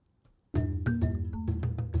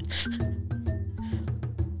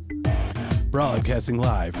Broadcasting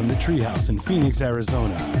live from the Treehouse in Phoenix,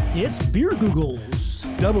 Arizona. It's Beer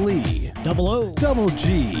Googles. Double E. Double O. Double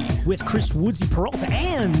G. With Chris Woodsy Peralta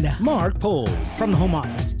and Mark Poles. From the home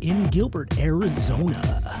office in Gilbert,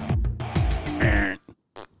 Arizona.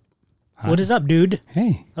 What is up, dude?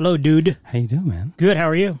 Hey. Hello, dude. How you doing, man? Good, how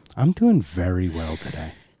are you? I'm doing very well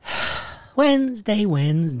today.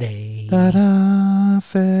 Wednesday. Ta-da,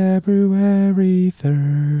 February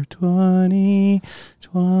 3rd,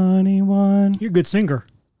 2021. You're a good singer.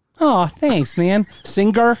 Oh, thanks, man.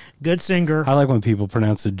 Singer? Good singer. I like when people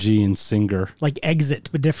pronounce the G in singer. Like exit,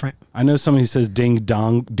 but different. I know somebody who says ding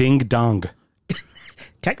dong.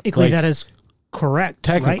 Technically, Like, that is correct.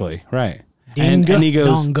 Technically, right. Ding And he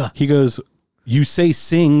goes, dong. You say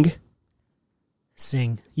sing.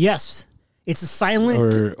 Sing. Yes. It's a silent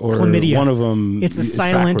Or chlamydia. one of them. It's a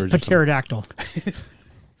silent pterodactyl.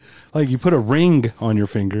 Like you put a ring on your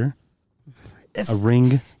finger. A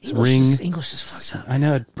ring. English is fucked up. I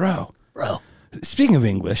know, bro. Speaking of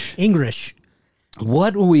English.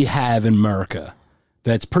 What do we have in America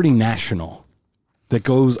that's pretty national?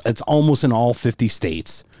 It's almost in all 50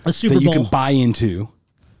 states. A Super that you Bowl. can buy into.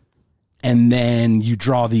 And then you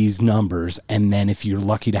draw these numbers, and then if you're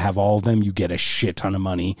lucky to have all of them, you get a shit ton of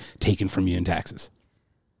money taken from you in taxes.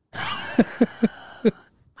 My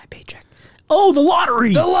paycheck. Oh, the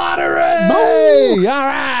lottery! The lottery! Boom! All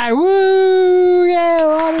right, woo! Yeah,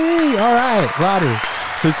 lottery! All right, lottery.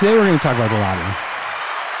 So today we're going to talk about the lottery.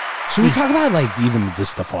 Should we talk about like even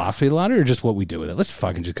just the philosophy of the lottery, or just what we do with it? Let's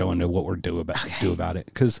fucking just go into what we're do about it,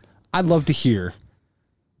 because I'd love to hear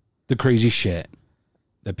the crazy shit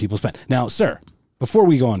that people spend. Now, sir, before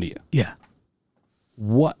we go on to you, Yeah.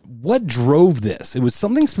 what drove this? It was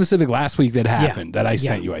something specific last week that happened that I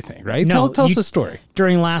sent you, I think, right? No, tell us the story.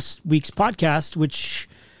 During last week's podcast, which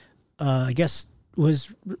I guess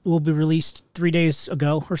will be released 3 days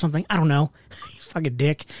ago or something. I don't know. You fucking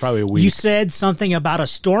dick. Probably a week. You said something about a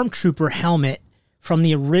stormtrooper helmet from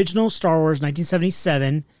the original Star Wars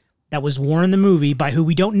 1977 that was worn in the movie by who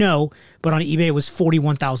we don't know, but on eBay it was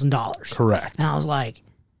 $41,000. Correct. And I was like,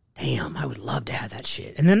 damn, I would love to have that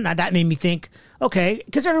shit. And then that made me think, okay,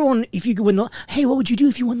 because everyone, if you could win hey, what would you do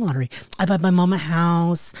if you won the lottery? I'd buy my mom a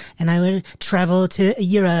house, and I would travel to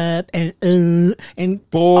Europe, and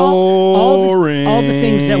all the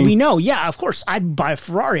things that we know. Yeah, of course, I'd buy a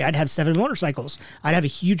Ferrari. I'd have 7 motorcycles. I'd have a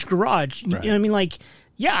huge garage. Right. You know what I mean? Like,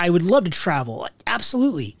 yeah, I would love to travel.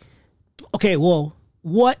 Absolutely. Okay, well,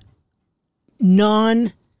 what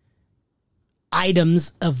non-items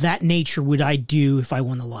of that nature would I do if I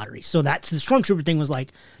won the lottery? So that's the stormtrooper thing was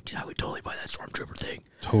like, dude, I would totally buy that stormtrooper thing.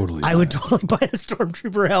 Totally. I would totally buy the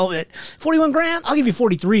stormtrooper helmet. 41 grand? I'll give you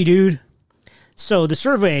 43, dude. So the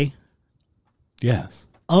survey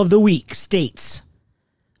of the week states,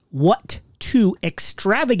 what 2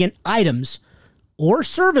 extravagant items or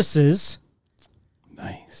services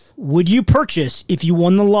would you purchase if you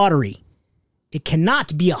won the lottery? It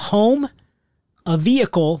cannot be a home, a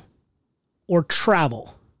vehicle, or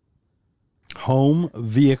travel. Home,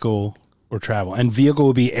 vehicle, or travel. And vehicle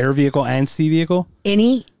would be air vehicle and sea vehicle?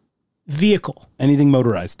 Any vehicle. Anything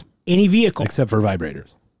motorized. Any vehicle. Except for vibrators.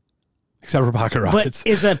 Except for pocket rockets. But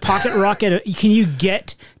is a pocket rocket, can you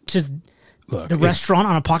get to the restaurant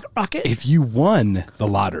on a pocket rocket? If you won the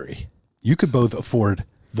lottery, you could both afford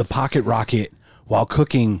the pocket rocket while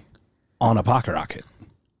cooking on a pocket rocket.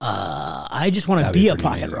 I just want to be a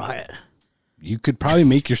pocket rocket. You could probably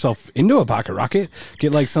make yourself into a pocket rocket.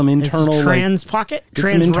 Get like some internal pocket. Get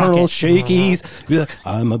some internal shakies. Be like,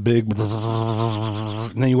 I'm a big.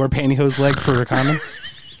 And then you wear pantyhose legs for a condom.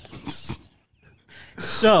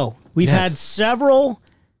 So we've had several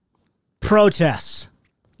protests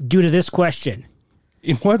due to this question.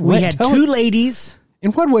 In what way? We had 2 ladies.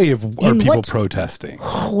 In what way are people protesting?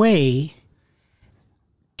 Way.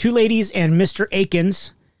 2 ladies and Mr.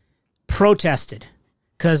 Akins protested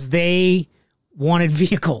because they wanted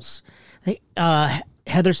vehicles.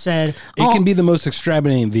 Heather said, it can be the most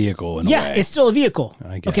extravagant vehicle in a way. Yeah, it's still a vehicle.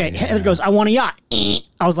 Okay, Heather goes, I want a yacht. I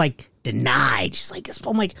was like, denied. She's like,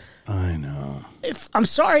 I'm like, I know. I'm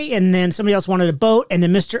sorry. And then somebody else wanted a boat. And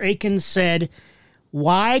then Mr. Akins said,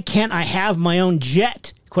 why can't I have my own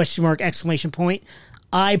jet? ?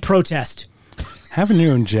 I protest. Having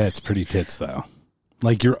your own jet's pretty tits, though.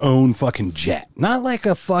 Like your own fucking jet. Not like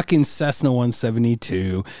a fucking Cessna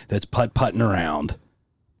 172 that's putt-putting around.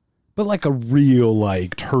 But like a real,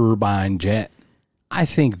 like, turbine jet. I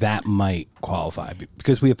think that might qualify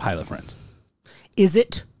because we have pilot friends. Is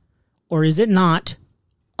it or is it not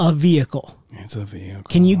a vehicle. It's a vehicle.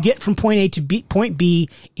 Can you get from point A to point B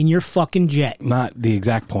in your fucking jet? Not the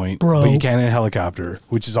exact point, bro. But you can in a helicopter,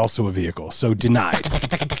 which is also a vehicle. So denied.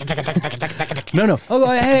 No. Oh,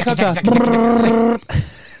 a helicopter. No.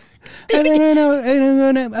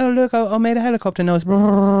 Look, I made a helicopter noise.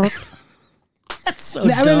 That's so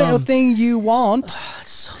Every dumb. little thing you want. That's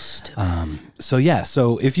so stupid.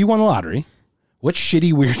 So if you won the lottery, what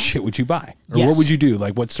shitty weird shit would you buy? Or Yes. what would you do?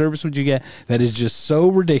 Like, what service would you get that is just so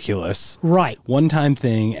ridiculous? Right. One-time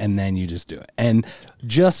thing, and then you just do it. And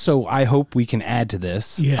just so I hope we can add to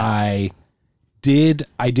this, Yeah. I did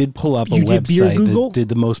pull up a You did Beer website Google? that did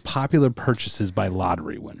the most popular purchases by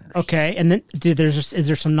lottery winners. Okay, and then is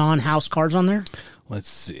there some non-house cards on there? Let's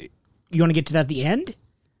see. You want to get to that at the end?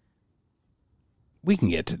 We can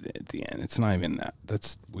get to it at the end. It's not even that.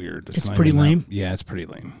 That's weird. It's not pretty even that- lame? Yeah, it's pretty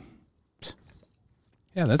lame.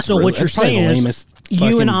 Yeah, that's So really, what you're that's probably saying the is lamest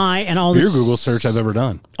you and fucking I and all beer this Google search I've ever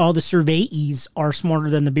done. all the surveyees are smarter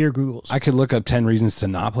than the beer Googles I could look up 10 reasons to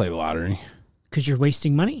not play the lottery. because you're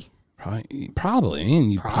wasting money. Probably,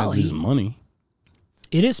 and you probably Probably. lose money.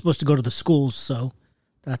 It is supposed to go to the schools, so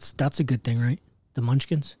that's a good thing, right? The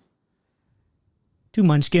Munchkins. To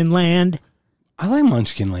Munchkin Land. I like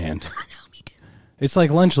Munchkin Land. Me too. It's like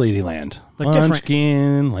Lunch Lady Land. But different.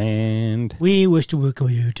 Munchkin Land. We wish to welcome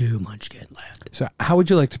you to Munchkin Land. So how would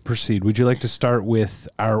you like to proceed? Would you like to start with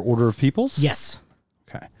our order of peoples? Yes.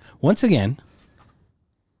 Okay. Once again,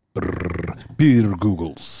 Beer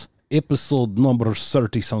Googles, episode number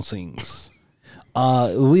 30-somethings.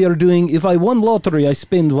 We are doing, if I won lottery, I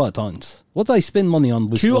spend what on? What I spend money on?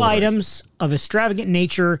 Two items of extravagant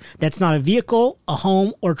nature that's not a vehicle, a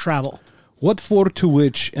home, or travel. What for to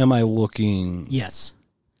which am I looking? Yes.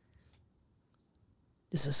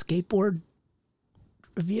 Is a skateboard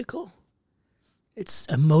a vehicle? It's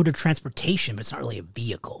a mode of transportation, but it's not really a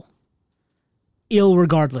vehicle.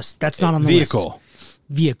 Regardless, that's not on the Vehicle. list.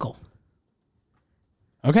 Vehicle.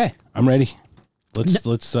 Okay, I'm ready. Let's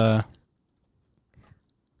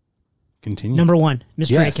continue. Number one,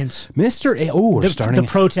 Mr. Yes. Akins. We're starting the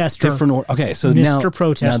protester. different order. Okay, so Mr.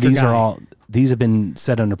 Protester these guy. are all these have been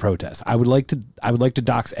set under protest. I would like to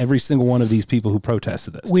dox every single one of these people who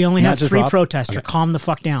protested this. We only Not have just 3 Rob. protesters. Okay. Calm the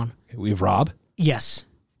fuck down. We have Rob Yes.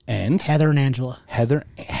 and Heather and Angela.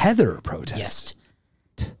 Heather protest. Yes.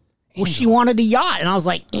 Well, she wanted a yacht, and I was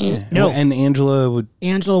like, no. And Angela would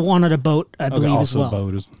Angela wanted a boat, I believe, also as well.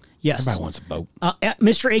 a boat. Yes. Everybody wants a boat.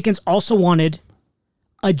 Mr. Akins also wanted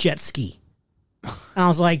a jet ski. And I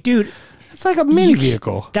was like, dude, It's like a mini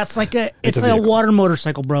vehicle. that's like It's it's a like a vehicle. water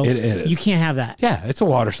motorcycle, bro. It is. You can't have that. Yeah, it's a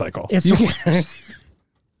water cycle. It's You a can't-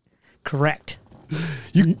 Correct.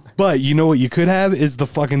 But you know what you could have is the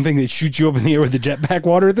fucking thing that shoots you up in the air with the jetpack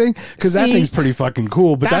water thing, because that See, thing's pretty fucking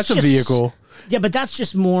cool. But that's a just- vehicle. Yeah, but that's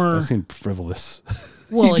just more. That seems frivolous.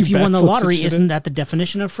 Well, do if you won the backflips and lottery, shit isn't that the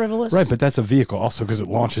definition of frivolous? Right, but that's a vehicle also because it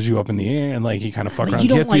launches you up in the air and like you kind of fuck But around. you You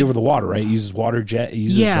don't have to be like- over the water, right? It uses water jet. It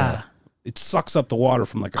uses Yeah. it sucks up the water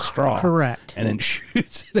from like a straw. Correct. And then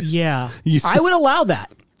shoots it. Yeah. Uses- I would allow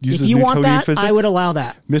that. If uses you want Newtonian that, physics? I would allow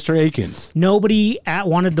that. Mr. Akins. Nobody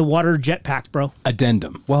wanted the water jetpacks, bro.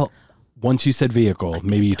 Addendum. Well, once you said vehicle,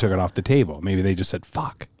 maybe you took it off the table. Maybe they just said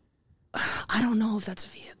fuck. I don't know if that's a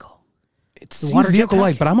vehicle. It's The water vehicle jetpack?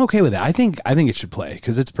 like, but I'm okay with it. I think it should play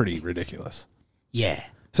because it's pretty ridiculous. Yeah.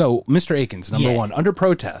 So, Mr. Akins, number Yeah. one, under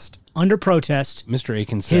protest. Under protest, Mr.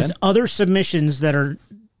 Akins said, his other submissions that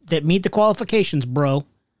meet the qualifications, bro.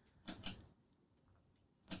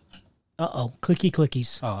 Uh-oh. Clicky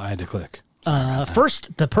clickies. "Oh, I had to click."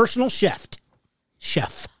 First, the personal chef.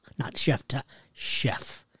 Chef. Not chef.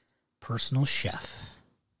 Chef. Personal chef.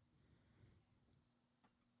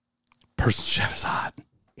 Person chef is hot.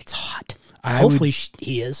 It's hot. I Hopefully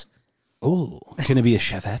he is. Oh, can it be a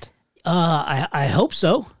chefette? I hope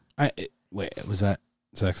so. Wait, was that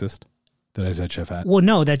sexist? Did I say chefette? Well,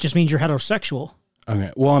 no, that just means you're heterosexual.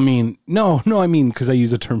 Okay. Well, I mean, no, I mean because I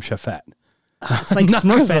use the term chefette. It's like Not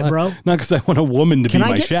 'cause Smurfette, bro. Not because I want a woman to Can be I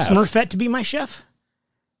my get chef. Smurfette to be my chef?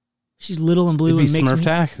 She's little and blue It'd be and makes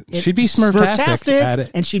Smurftastic. She'd be Smurftastic at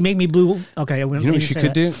it. and she'd make me blue. Okay, You know what she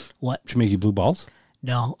could do? What? She'd make you blue balls.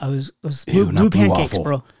 No, I was Ew, blue, not blue pancakes, waffle.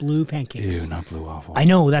 bro. Blue pancakes. Ew, not blue waffle. I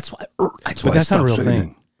know that's why. That's But why that's I not a real stopped saying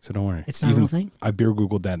thing. So don't worry. It's not a real thing? I beer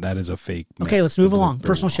Googled that. That is a fake. it. Okay, myth. let's move The along. beer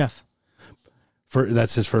Personal Google. chef.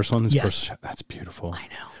 That's his first one? His Yes. first chef. That's beautiful. I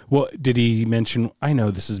know. Well, did he mention, I know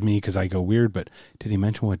this is me because I go weird, but did he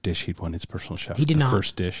mention what dish he'd want his personal chef? He did the not.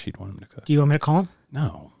 first dish he'd want him to cook. Do you want me to call him?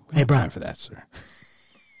 No. We Hey, don't bro. have time for that, sir.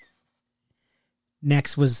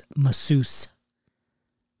 Next was masseuse.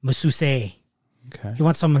 Masseuse. Okay. He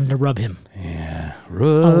wants someone to rub him. Yeah.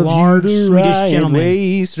 Rub large you the Swedish right gentleman.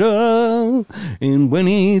 way, so, and when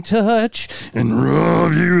he touch and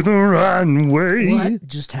rub you the right way. What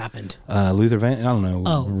just happened? Luther Van. I don't know.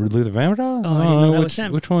 Oh. Luther Vandross. Oh, I didn't know that was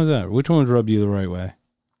him. Which one was that? Which one was rub you the right way?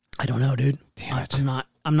 I don't know, dude. Damn it.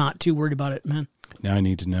 I'm not too worried about it, man. Now I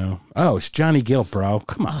need to know. Oh, it's Johnny Gill, bro.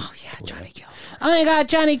 Come on. Oh yeah, Johnny Gill. Oh my God,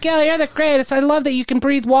 Johnny Gill, you're the greatest. I love that you can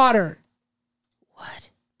breathe water. What?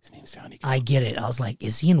 His name's Johnny Gill. I get it. I was like,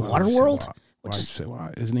 is he in Waterworld? Why'd you say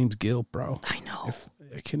why? His name's Gill, bro. I know.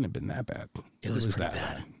 It couldn't have been that bad. It was pretty that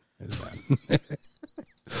bad. It was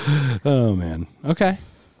bad. Oh man. Okay.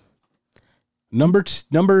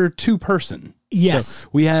 Number two person. Yes. So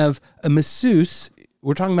we have a masseuse.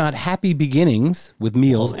 We're talking about happy beginnings with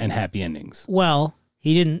meals and happy endings. Well,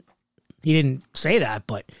 he didn't say that,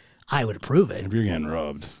 but I would approve it. If you're getting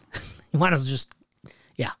rubbed. You might as well just,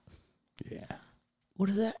 yeah. Yeah. What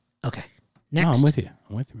is that? Okay. No, Next. I'm with you.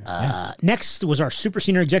 Man. Yeah. Next was our super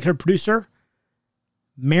senior executive producer,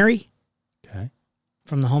 Mary, Okay.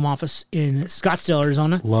 from the home office in Scottsdale,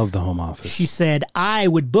 Arizona. Love the home office. She said, I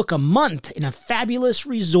would book a month in a fabulous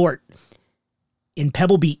resort in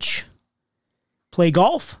Pebble Beach, play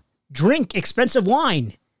golf, drink expensive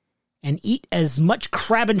wine, and eat as much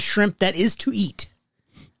crab and shrimp that is to eat.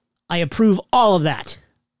 I approve all of that.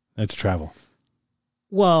 That's travel.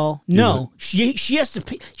 Well, no, she has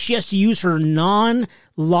to use her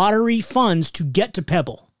non-lottery funds to get to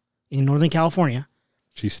Pebble in Northern California.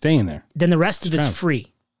 She's staying there. Then the rest of travel. it's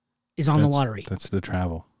free, is on the lottery. That's the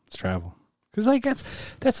travel. It's travel. Because like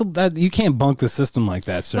that's you can't bunk the system like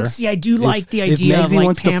that, sir. But see, I do like the idea if of Maisie like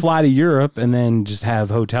wants to fly to Europe and then just have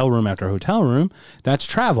hotel room after hotel room, that's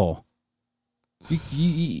travel.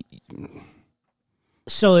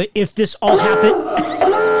 So if this all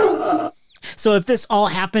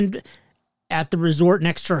happened, at the resort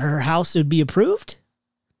next to her house, it would be approved.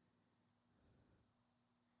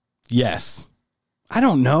 Yes. I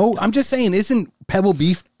don't know. I'm just saying, isn't Pebble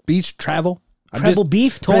Beach travel? Pebble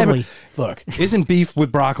beef, totally. Look, isn't beef with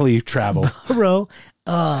broccoli travel? Bro,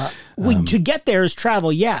 to get there is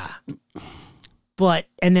travel, yeah. But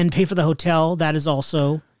and then pay for the hotel. That is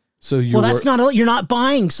also. So that's not. You're not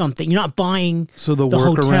buying something. You're not buying. So the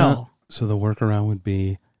hotel. So the workaround would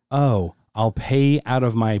be, I'll pay out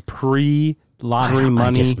of my pre-lottery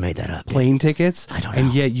money. I just made that up. Plane tickets. I don't know.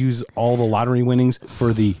 And yet use all the lottery winnings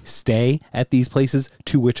for the stay at these places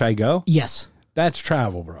to which I go. Yes. That's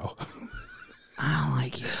travel, bro. I don't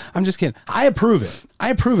like it. I'm just kidding. I approve it. I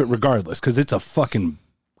approve it regardless because it's a fucking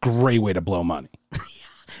great way to blow money.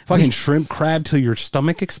 Fucking shrimp crab till your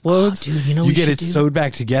stomach explodes. Oh, dude, you know you get it sewed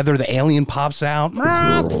back together. The alien pops out.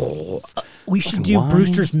 We should do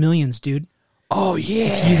Brewster's Millions, dude. Oh yeah.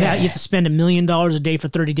 If you have to spend $1 million a day for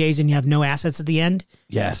 30 days and you have no assets at the end.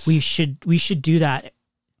 Yes. We should do that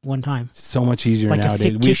one time. So much easier like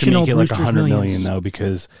nowadays. We have to make it like 100 million though,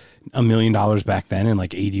 because $1 million back then in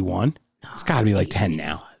like 81. It's got to be like 10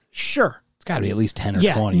 now. Sure. It's got to be at least 10 or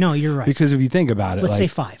 20. No, you're right. Because if you think about it, let's like, say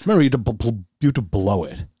 5. Remember, you have to blow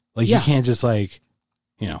it. Like you can't just like,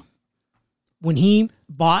 When he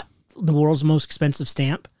bought the world's most expensive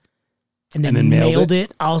stamp and then mailed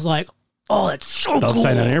it, I was like, oh, that's so the cool.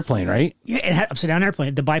 upside down airplane, right? Yeah, it had upside down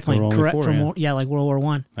airplane, the biplane, correct? Like World War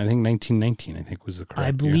I. I think 1919, I think was the correct I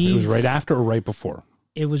year. believe it was right after or right before.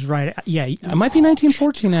 It was right. Yeah. It might be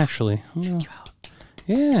 1914, actually.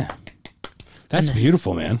 Yeah. That's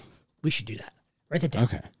beautiful, man. We should do that. Write that down.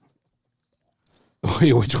 Okay.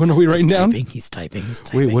 Wait, which one are we writing down? He's typing.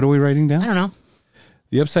 Wait, what are we writing down? I don't know.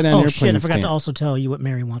 The upside down airplane. Oh, shit. I forgot stamp. to also tell you what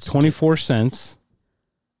Mary wants. 24 cents.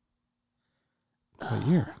 What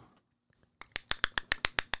year?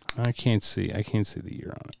 I can't see the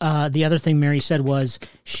year on it. The other thing Mary said was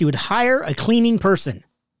she would hire a cleaning person.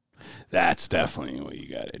 That's definitely what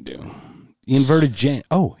you got to do. The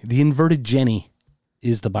inverted Jenny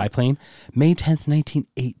is the biplane. May 10th,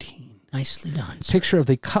 1918. Nicely done. Picture of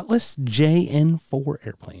the Cutlass JN4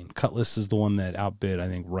 airplane. Cutlass is the one that outbid, I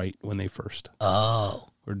think, right when they first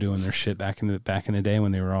were doing their shit back in the day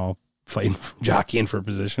when they were all fighting, jockeying for a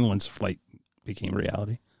position once flight became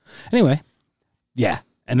reality. Anyway, yeah.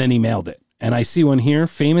 And then he mailed it. And I see one here,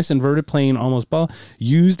 famous inverted plane, almost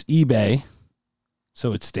used eBay.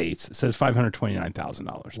 So it states, it says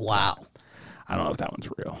 $529,000. Wow. I don't know if that one's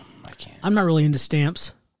real. I can't. I'm not really into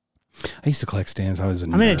stamps. I used to collect stamps. I'm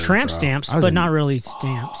into tramp stamps, but not really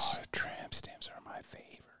stamps. Tramp stamps are my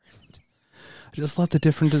favorite. I just love the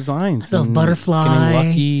different designs. The butterfly. Getting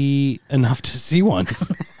lucky enough to see one.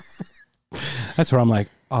 That's where I'm like,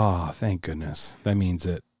 oh, thank goodness. That means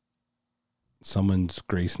that someone's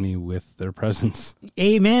graced me with their presence.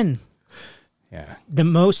 Amen. Yeah. The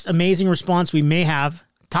most amazing response we may have,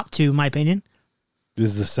 top 2, in my opinion, This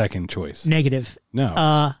is the second choice. Negative. No.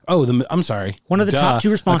 I'm sorry. One of the top two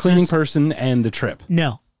responses. A cleaning person and the trip.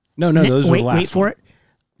 No. No, those are the last Wait for it.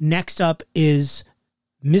 Next up is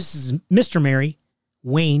Mr. Mary,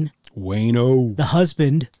 Wayne. Wayno. The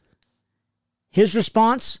husband. His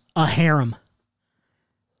response, a harem.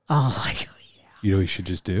 Oh, like, yeah. You know what you should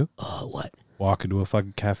just do? What? Walk into a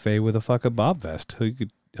fucking cafe with a fucking bob vest.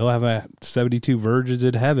 He'll have a 72 virgins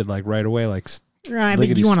in heaven, like right away, like. Right,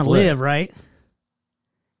 but you want to live, right?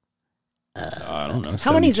 I don't know.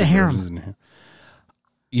 How many is a harem?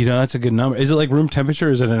 You know, that's a good number. Is it like room temperature?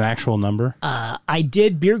 Is it an actual number? I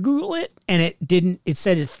did beer Google it, and it didn't. It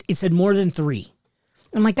said more than 3.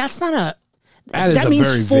 I'm like, that's not a. That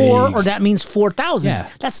means 4, vague. or that means 4,000. Yeah.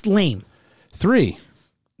 That's lame. 3.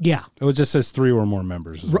 Yeah. Oh, it just says 3 or more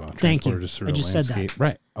members. As well. Thank you. I just said that.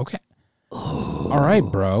 Right. Okay. Oh. All right,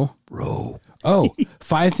 bro. Oh,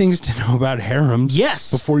 5 things to know about harems.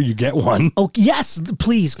 Yes. Before you get one. Oh, yes.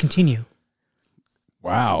 Please continue.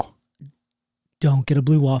 Wow. Don't get a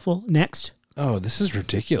blue waffle. Next. Oh, this is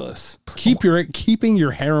ridiculous. Keeping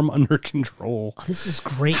your harem under control. Oh, this is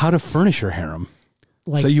great. How to furnish your harem.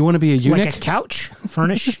 So you want to be a eunuch? Like a couch?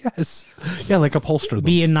 Furnish? Yes. Yeah, like upholster them.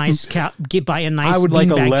 Be a nice couch. Buy a nice I would like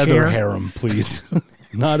a leather chair. harem, please.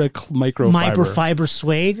 Not a microfiber. Microfiber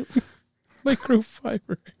suede.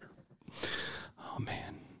 Microfiber. Oh,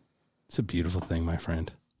 man. It's a beautiful thing, my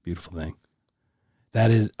friend. Beautiful thing. That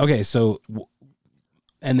is... Okay, so...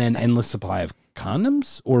 And then endless supply of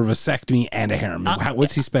condoms? Or vasectomy and a harem?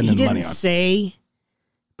 What's he spending money on? He didn't say,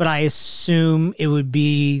 but I assume it would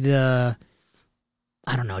be the...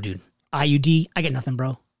 I don't know, dude. IUD? I get nothing,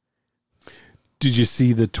 bro. Did you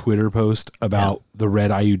see the Twitter post about the red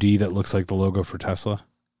IUD that looks like the logo for Tesla?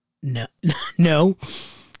 No. No.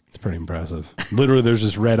 It's pretty impressive. Literally, there's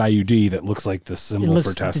this red IUD that looks like the symbol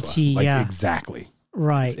for Tesla. Like the T, yeah. Exactly.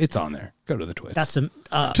 Right. It's on there. Go to the twits. That's to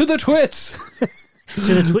the twits.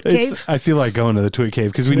 To the twit cave? I feel like going to the twit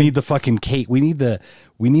cave because we need the fucking cake. We need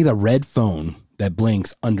a red phone that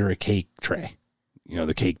blinks under a cake tray. You know,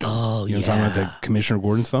 the cake. Oh, you know what I'm talking about, the Commissioner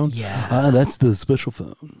Gordon's phone? Yeah. That's the special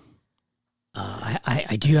phone.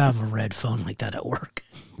 I do have a red phone like that at work.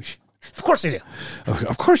 Of course I do.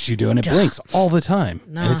 Of course you do, and it blinks all the time.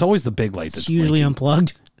 Nah, and it's always the big light that's usually blinking.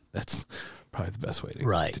 Unplugged. That's probably the best way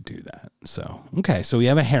to do that. So, okay, so we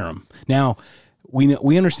have a harem. Now,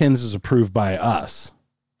 we understand this is approved by us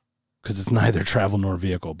because it's neither travel nor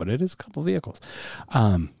vehicle, but it is a couple vehicles.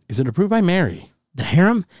 Is it approved by Mary? The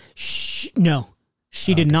harem? No.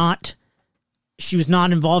 She did not. She was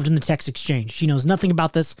not involved in the text exchange. She knows nothing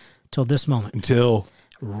about this till this moment. Until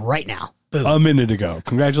right now. Boom. A minute ago.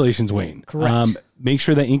 Congratulations, Wayne. Correct. Make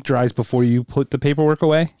sure that ink dries before you put the paperwork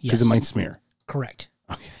away because it might smear. Correct.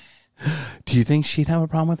 Okay. Do you think she'd have a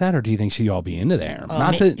problem with that, or do you think she'd all be into the harem?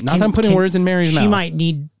 Not that I'm putting words in Mary's mouth. She might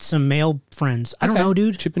need some male friends. I don't know,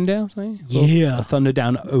 dude. Chippendales, right? Yeah. A thunder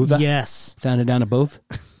down over. Yes. Thunder down above.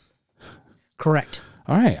 Correct.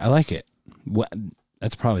 All right, I like it.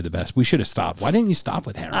 That's probably the best. We should have stopped. Why didn't you stop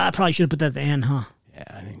with harem? I probably should have put that at the end, huh? Yeah,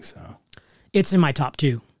 I think so. It's in my top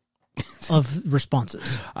 2 of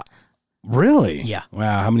responses. Really? Yeah.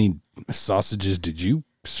 Wow. How many sausages did you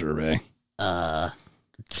survey?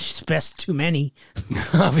 Best too many.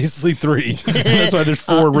 Obviously 3. That's why there's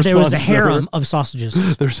 4 responses. There was a harem of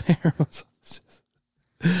sausages. There's a harem of sausages.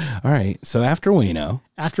 All right. So after Wayno.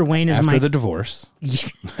 After Wayne is after the divorce.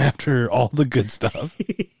 After all the good stuff.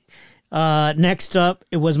 Next up,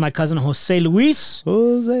 it was my cousin Jose Luis.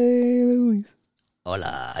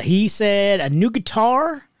 Hola. He said a new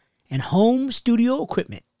guitar and home studio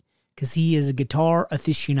equipment because he is a guitar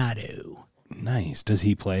aficionado. Nice. Does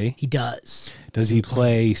he play? He does. Does he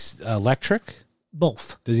play electric?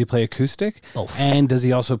 Both. Does he play acoustic? Both. And does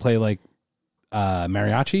he also play like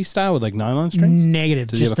mariachi style with like nylon strings? Negative.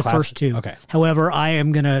 Just the first 2. Okay. However, I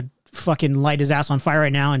am going to fucking light his ass on fire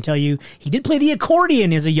right now and tell you he did play the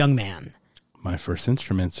accordion as a young man. My first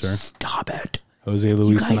instrument, sir. Stop it. Jose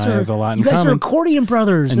Luis and I have a lot in common. You guys are accordion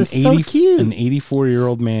brothers. That's so cute. An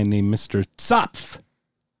 84-year-old man named Mr. Zapf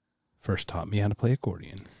first taught me how to play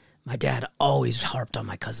accordion. My dad always harped on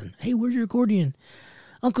my cousin. Hey, where's your accordion?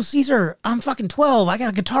 Uncle Caesar, I'm fucking 12. I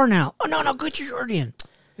got a guitar now. Oh, no, get your accordion.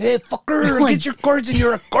 Hey, fucker, get your chords in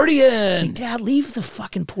your accordion. Hey, Dad, leave the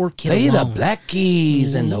fucking poor kid alone. Play the black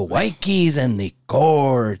keys and the white keys and the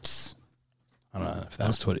chords. I don't know if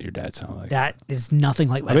that's what your dad sounded like. That is nothing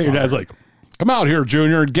like my father. Your dad's like, come out here,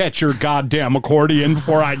 Junior, and get your goddamn accordion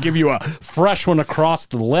before I give you a fresh one across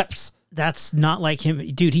the lips. That's not like him.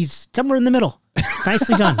 Dude, he's somewhere in the middle.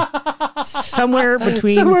 Nicely done. Somewhere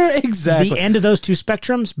between exactly. the end of those 2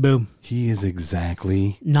 spectrums, boom. He is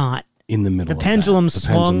exactly not in the middle. The pendulum of that.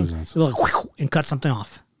 swung Pendulum and cut something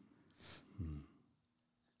off.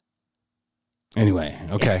 Anyway,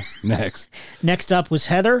 okay. Next up was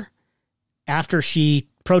Heather. After she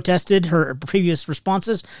protested her previous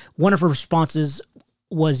responses, one of her responses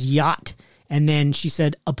was yacht, and then she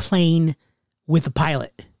said a plane with a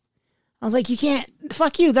pilot. I was like, you can't.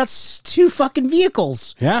 Fuck you. That's 2 fucking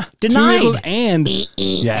vehicles. Yeah. Denied. 2 vehicles and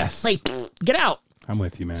yes. Like, get out. I'm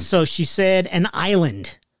with you, man. So she said an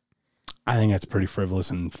island. I think that's pretty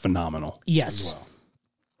frivolous and phenomenal. Yes. Well.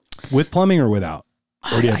 With plumbing or without?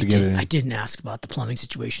 Or do you have to get it in? I didn't ask about the plumbing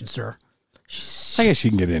situation, sir. I guess she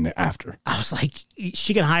can get in after. I was like,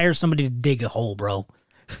 she can hire somebody to dig a hole, bro.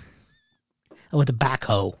 With a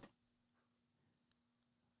backhoe.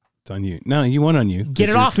 It's on you. No, you want on you. Get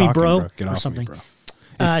it off me, bro. Get or off something. me,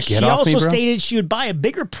 bro. She also stated she would buy a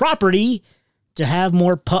bigger property to have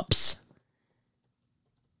more pups.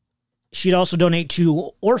 She'd also donate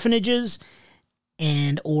to orphanages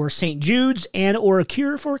and or St. Jude's and or a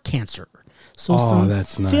cure for cancer. So some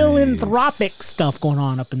that's philanthropic nice. stuff going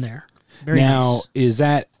on up in there. Very now, nice. Is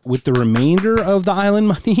that with the remainder of the island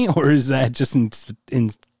money, or is that just in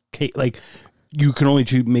like you can only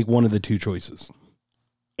make one of the 2 choices?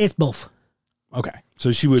 It's both. Okay.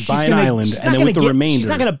 So she would buy an island, and then with the remainder. She's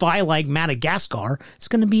not going to buy like Madagascar. It's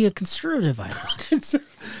going to be a conservative island.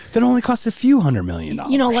 That only costs a few $100 million.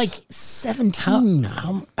 You know, like 17.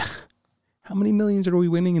 How many millions are we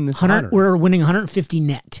winning in this lottery? We're winning 150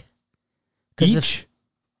 net. Each?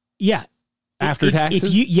 Yeah. After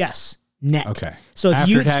taxes? Yes, net. Okay. So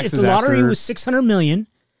if the lottery was 600 million,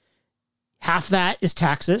 half that is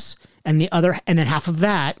taxes, and then half of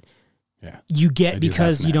that you get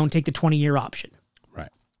because you don't take the 20-year option.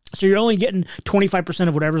 Right. So you're only getting 25%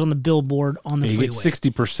 of whatever's on the billboard on the freeway. You get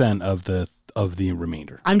 60% of the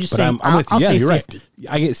remainder. I'm just saying. I'm with you. I'll say you're 50. Right.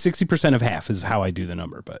 I get 60% of half is how I do the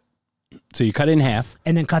number, but so you cut it in half,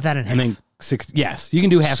 and then cut that in half, and then 6. Yes, you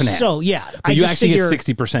can do half and half. So yeah, but you actually get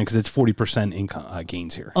 60% because it's 40% income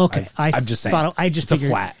gains here. Okay, I'm just saying. It's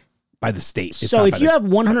figured, a flat by the state. So if you have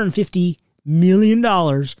 $150 million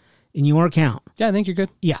in your account, yeah, I think you're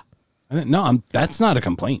good. Yeah. No, that's not a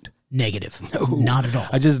complaint. Negative. No, not at all.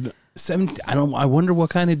 I wonder what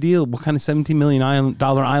kind of $17 million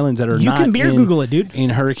islands that are you not can Google it, dude. In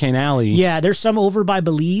Hurricane Alley. Yeah, there's some over by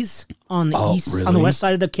Belize on the east, really? on the west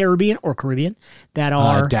side of the Caribbean that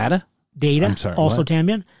are Data. I'm sorry, also what?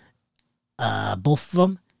 Tambian. Both of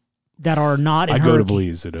them that are not in Go to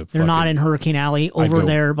Belize. They're not in Hurricane Alley over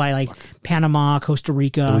there by like Panama, Costa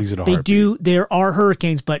Rica. There are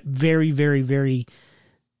hurricanes, but very, very, very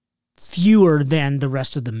fewer than the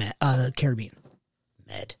rest of the Caribbean.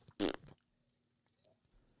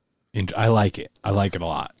 I like it. I like it a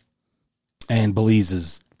lot. And Belize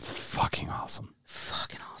is fucking awesome.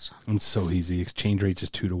 And so easy. Exchange rate's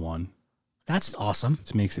just 2 to 1. That's awesome.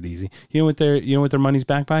 It makes it easy. You know what their money's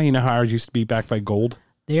backed by? You know how ours used to be backed by gold?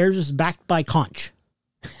 Theirs is backed by conch.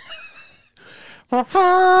 It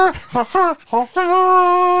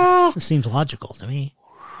seems logical to me.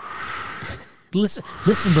 Listen,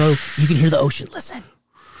 bro. You can hear the ocean. Listen.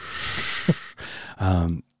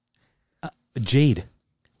 Jade.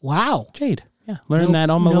 Wow. Jade. Yeah. Learned that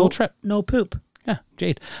on my little trip. No poop. Yeah,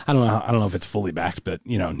 jade. I don't know if it's fully backed, but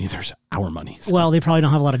neither's our money. So. Well, they probably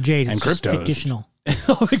don't have a lot of jade. It's and crypto. Fictional.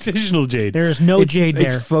 Fictional jade. There is no jade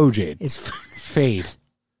there. It's faux jade. It's fade.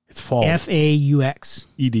 It's fall. FAUX.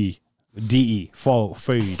 ED. Fall.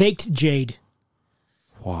 Fade. Faked jade.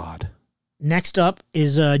 Wad. Next up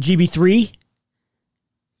is GB3.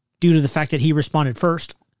 Due to the fact that he responded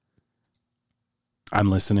first.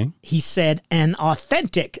 I'm listening. He said an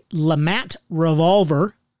authentic Lamat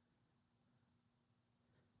revolver.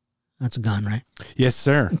 That's a gun, right? Yes,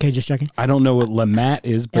 sir. Okay, just checking. I don't know what Lamat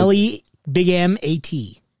is. But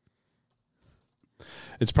LEMAT.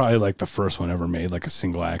 It's probably like the first one ever made, like a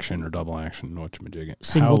single action or double action. Whatchamajigget.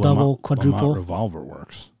 Single, double, quadruple. Lamat revolver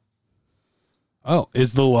works. Oh,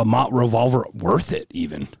 is the Lamat revolver worth it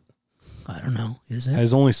even? I don't know. Is it?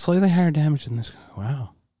 Has only slightly higher damage than this.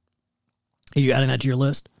 Wow. Are you adding that to your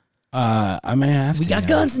list? I may have to. We got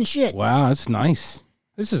guns and shit. Wow, that's nice.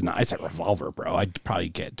 This is nice. A revolver, bro. I'd probably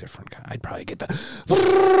get different. I'd probably get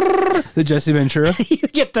the Jesse Ventura. You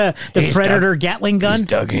get the Predator Gatling gun. He's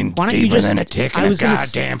dug in deeper than a tick in a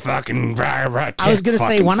goddamn fucking. I was going to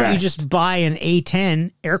say, why don't you just buy an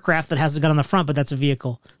A-10 aircraft that has the gun on the front, but that's a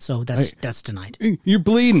vehicle. So that's denied. You're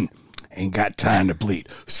bleeding. Ain't got time to bleed.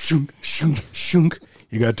 Shunk, shunk, shunk.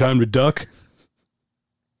 You got time to duck?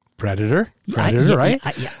 Predator, right?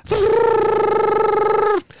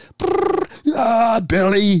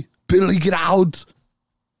 Billy, get out.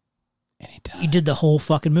 Anytime. You did the whole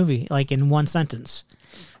fucking movie, like in one sentence.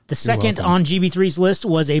 The second on GB3's list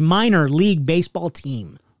was a minor league baseball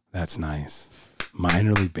team. That's nice.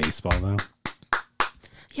 Minor league baseball, though.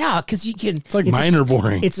 Yeah, because you can. It's like minor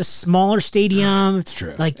boring. It's a smaller stadium. It's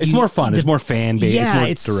true. Like it's more fun. It's more fan based. Yeah,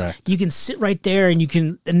 it's more direct. You can sit right there, and you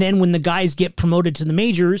can. And then when the guys get promoted to the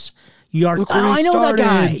majors, you are. I know that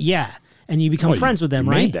guy. Yeah, and you become friends with them,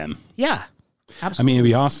 right? Made them. Yeah, absolutely. I mean, it'd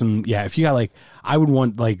be awesome. Yeah, if you got like, I would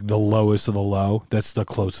want like the lowest of the low. That's the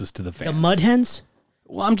closest to the fans. The Mud Hens.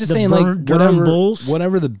 Well, I'm just saying, like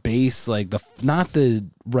whatever the base, like not the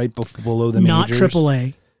right below the majors. Not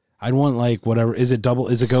AAA. I'd want like whatever. Is it double?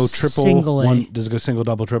 Is it go triple? Single A. Does it go single,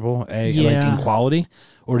 double, triple A? Yeah. Like in quality,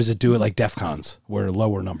 or does it do it like DEFCONs where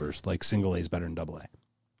lower numbers, like single A is better than double A?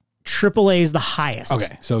 Triple A is the highest.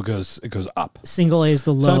 Okay, so it goes up. Single A is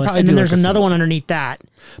the lowest, and then there's another one underneath that.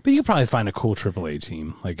 But you could probably find a cool AAA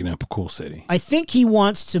team, like in a cool city. I think he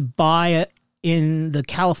wants to buy in the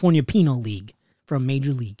California Penal League from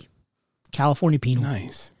Major League. California Penal.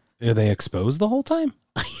 Nice. Are they exposed the whole time?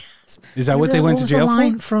 Is that what they went to jail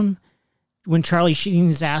for? From when Charlie Sheen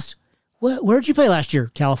is asked, where'd you play last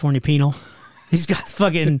year? California Penal. He's got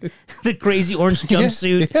fucking the crazy orange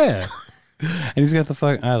jumpsuit. Yeah. And he's got the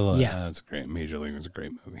fuck. I love it. Yeah. That's great. Major League was a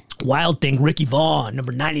great movie. Wild Thing, Ricky Vaughn,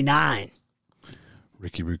 number 99.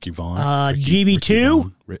 Ricky Vaughn.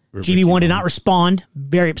 GB2. GB1 did not respond.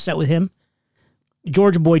 Very upset with him.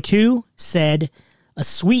 Georgia Boy 2 said a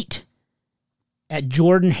suite at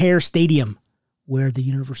Jordan Hare Stadium, where the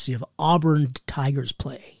University of Auburn Tigers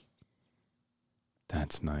play.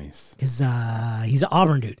 That's nice. Because he's an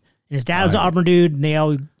Auburn dude. And his dad's an Auburn dude, and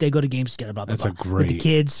they go to games together, blah, blah, That's blah. With the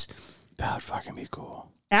kids. That would fucking be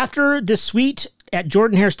cool. After the suite at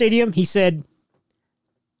Jordan Hare Stadium, he said,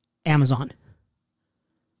 Amazon.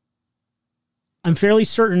 I'm fairly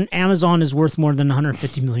certain Amazon is worth more than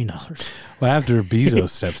 $150 million. Well, after Bezos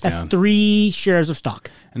steps down. That's 3 shares of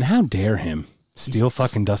stock. And how dare him steal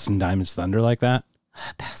fucking Dustin Diamond's thunder like that?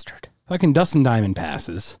 Bastard. Fucking Dustin Diamond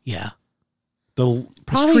passes. Yeah. The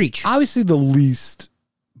Screech. Obviously the least,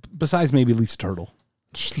 besides maybe Lisa Turtle.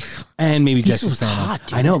 And maybe Jesse Spano.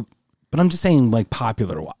 I know, but I'm just saying like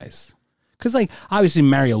popular-wise. Because, like, obviously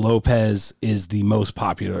Mario Lopez is the most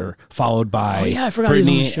popular, followed by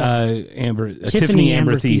Tiffany Amber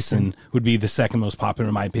Thiessen would be the second most popular,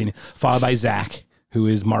 in my opinion, followed by Zach, who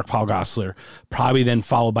is Mark Paul Gosselaar, probably then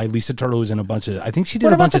followed by Lisa Turtle, who's in a bunch of, I think she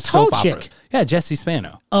did a bunch of soap operas. Yeah, Jesse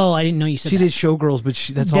Spano. Oh, I didn't know you said that. She did Showgirls, but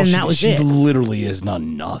that's all she did. She literally has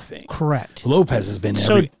done nothing. Correct. Lopez has been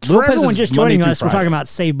so for everyone just joining us, we're talking about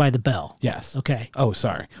Saved by the Bell. Yes. Okay. Oh,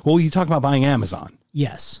 sorry. Well, you talk about buying Amazon.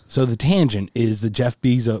 Yes. So the tangent is that Jeff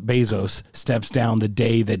Bezos steps down the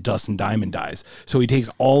day that Dustin Diamond dies. So he takes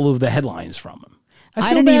all of the headlines from him.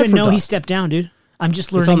 I didn't even know he stepped down, dude. I'm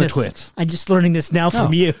just learning this. Twits. I'm just learning this now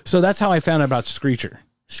from you. So that's how I found out about Screechers.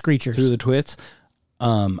 Through the twits.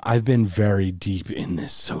 I've been very deep in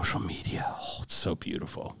this social media. Oh, it's so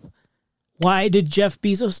beautiful. Why did Jeff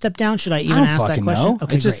Bezos step down? Should I even ask that question? Know.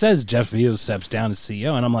 Okay, it just says Jeff Bezos steps down as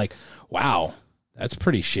CEO, and I'm like, wow, that's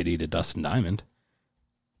pretty shitty to Dustin Diamond.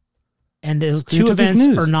 And those two events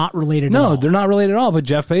are not related at all. No, they're not related at all. But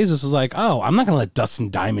Jeff Bezos is like, oh, I'm not going to let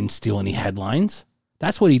Dustin Diamond steal any headlines.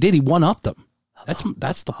 That's what he did. He one-upped them.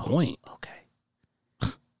 That's the point.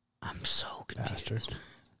 Okay. I'm so confused.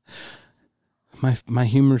 My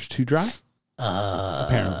humor's too dry?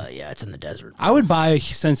 Apparently. Yeah, it's in the desert. I would buy a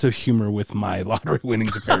sense of humor with my lottery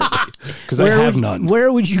winnings, apparently. Because I have none.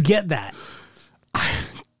 Where would you get that?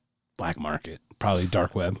 Black market. Probably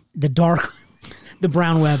dark web. The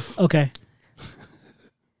brown web. Okay.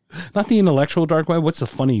 Not the intellectual dark web. What's the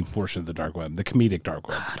funny portion of the dark web? The comedic dark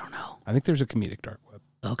web. I don't know. I think there's a comedic dark web.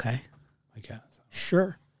 Okay. I guess.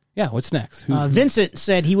 Sure. Yeah, what's next? Vincent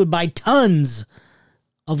said he would buy tons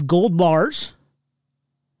of gold bars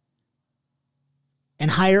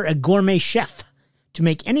and hire a gourmet chef to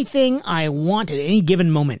make anything I want at any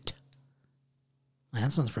given moment.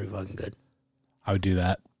 That sounds pretty fucking good. I would do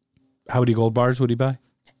that. How many gold bars would he buy?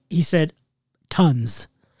 He said tons.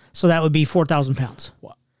 So that would be 4,000 pounds.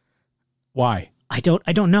 Why? I don't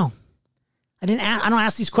know. I don't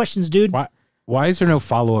ask these questions, dude. Why is there no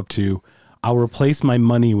follow-up to, I'll replace my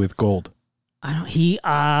money with gold? He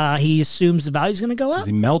assumes the value's going to go up. Does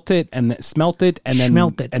he melt it and then smelt it and then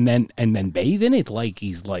smelt it and then bathe in it like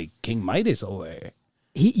he's like King Midas away?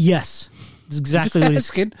 Yes. That's exactly what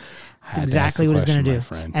he's going to do.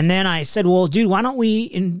 And then I said, well, dude, why don't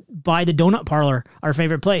we buy the donut parlor, our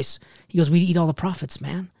favorite place? He goes, we'd eat all the profits,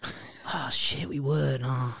 man. Oh, shit, we would.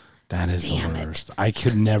 Oh, that is the worst. I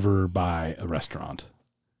could never buy a restaurant.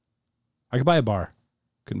 I could buy a bar.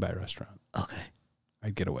 Couldn't buy a restaurant. Okay.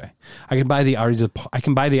 I'd get away. I can buy the Ides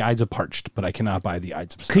of Parched, but I cannot buy the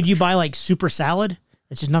Ides of Starch. Could you buy like super salad?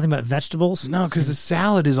 It's just nothing but vegetables. No, because the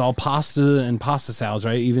salad is all pasta and pasta salads,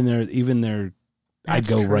 right? Even their, I'd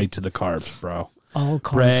go right to the carbs, bro. All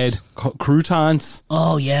carbs. Bread, croutons.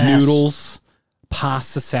 Oh yes. Noodles,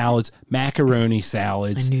 pasta salads, macaroni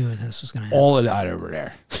salads. I knew this was gonna happen. All of that over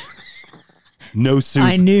there. No soup.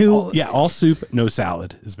 I knew. All soup, no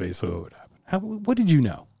salad is basically what would happen. What did you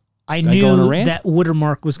know? I knew that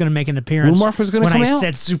Woodermark was going to make an appearance. Woodermark was going to come out? When I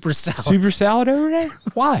said super salad. Super salad over there?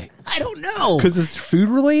 Why? I don't know. Because it's food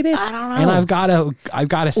related? I don't know. And I've got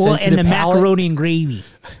a sensitive and the palate. macaroni and gravy.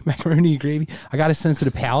 Macaroni and gravy. I got a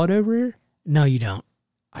sensitive palate over here? No, you don't.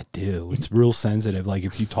 I do. It's real sensitive. Like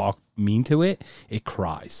if you talk mean to it, it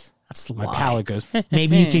cries. That's the My lie. palate goes.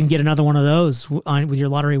 Maybe you can get another one of those with your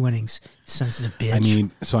lottery winnings. Sensitive bitch.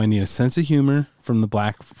 I need a sense of humor from the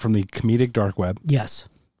comedic dark web. Yes.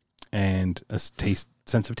 And a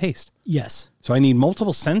sense of taste. Yes. So I need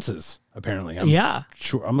multiple senses. Apparently, I'm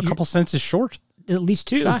a couple senses short. At least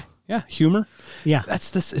two. Shy. Yeah, humor. Yeah,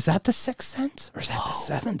 Is that the sixth sense or is that the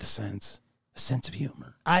seventh sense? A sense of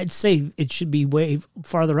humor. I'd say it should be way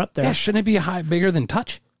farther up there. Yeah, shouldn't it be bigger than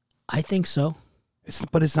touch? I think so.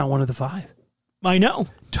 But it's not one of the five. I know.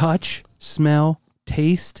 Touch, smell,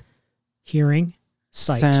 taste, hearing,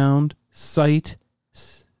 sight, sound, sight.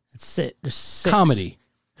 That's it. There's six. Comedy.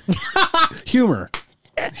 Humor,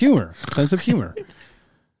 sense of humor.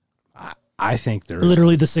 I think there's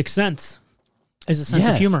literally the sixth sense is a sense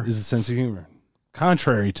of humor. Is a sense of humor.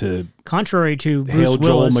 Contrary to Bruce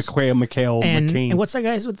Willis, McHale, and what's that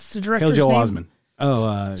guy's? What's the director's Joel name?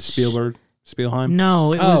 Osment. Spielberg.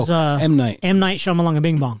 No, it was M. Night. M. Night Shyamalan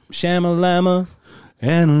Bing Bong. Shamalama.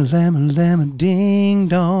 And a lama ding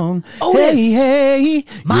dong. Oh, hey,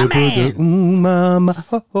 my man. Mama,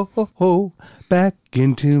 ho, ho, ho, ho, back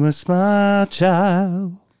into my smile,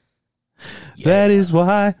 child. Yeah. That is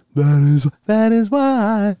why you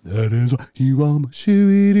are my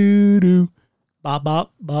shooey doo doo. Bop,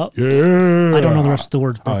 bop, bop. Yeah. I don't know the rest of the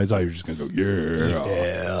words. Oh, I thought you were just going to go,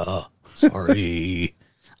 yeah. Sorry.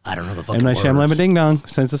 I don't know the fucking M. Night words. Shyamalan ding dong.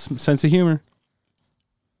 Sense of humor.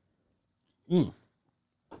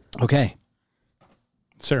 Okay.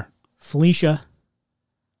 Sir. Felicia.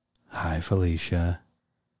 Hi, Felicia.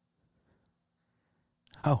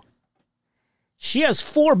 Oh. She has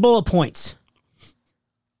 4 bullet points.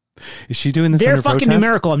 Is she doing this They're under fucking protest?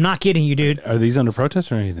 numerical. I'm not kidding you, dude. Are these under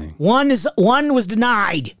protest or anything? One was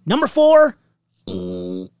denied. Number 4.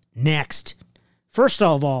 Next. First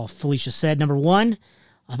of all, Felicia said, number 1,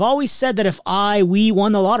 I've always said that if we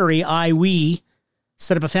won the lottery, we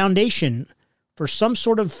set up a foundation for some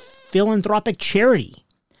sort of philanthropic charity,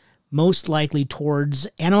 most likely towards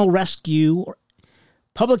animal rescue or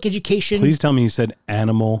public education. Please tell me you said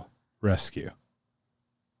animal rescue.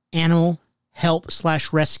 Animal help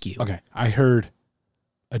 / rescue. Okay, I heard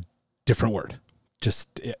a different word.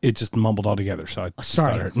 It just mumbled all together. So I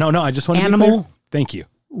sorry. No, I just want to animal be clear. Thank you.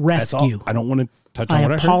 Rescue. I don't want to touch on I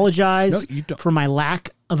what I heard. apologize for my lack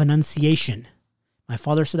of enunciation. My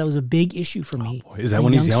father said that was a big issue for me. Oh, is that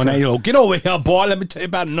when he's yelling at you? Get over here, boy. Let me tell you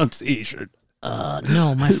about enunciation.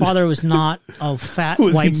 No, my father was not a fat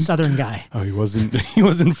white Southern guy. Oh, he wasn't. He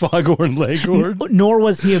wasn't Foghorn Leghorn. Nor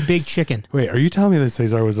was he a big chicken. Wait, are you telling me that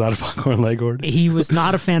Cesar was not a Foghorn Leghorn? He was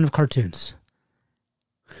not a fan of cartoons.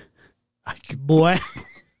 Boy.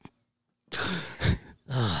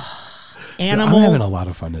 Animal I'm having a lot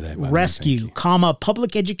of fun today. rescue,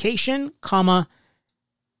 public education,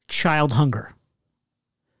 child hunger.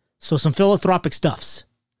 So some philanthropic stuffs.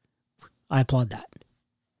 I applaud that.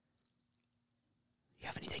 You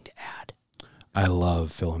have anything to add? I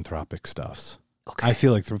love philanthropic stuffs. Okay. I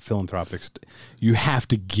feel like through philanthropic, you have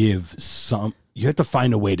to give some. You have to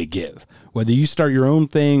find a way to give, whether you start your own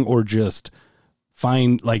thing or just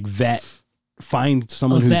find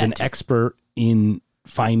someone who's an expert in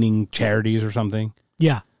finding charities or something.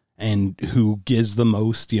 Yeah. And who gives the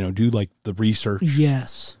most, do like the research.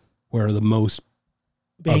 Yes. Where the most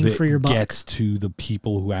bang of it for your buck gets to the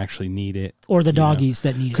people who actually need it. Or the doggies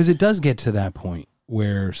that need it. Because it does get to that point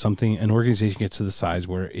where an organization gets to the size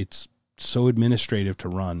where it's so administrative to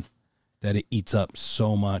run that it eats up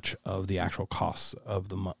so much of the actual costs of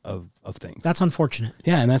things. That's unfortunate.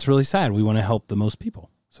 Yeah, and that's really sad. We want to help the most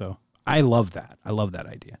people. So I love that. I love that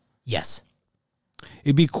idea. Yes.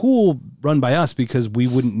 It'd be cool run by us because we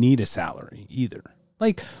wouldn't need a salary either.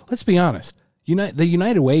 Like, let's be honest. The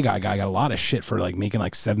United Way guy got a lot of shit for like making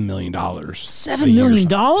like $7 million. $7 million?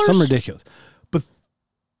 Some ridiculous. But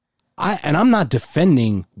I'm not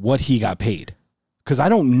defending what he got paid because I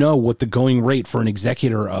don't know what the going rate for an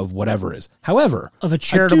executor of whatever is. However, of a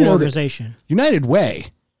charitable organization, United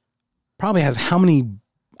Way probably has how many?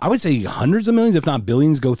 I would say hundreds of millions, if not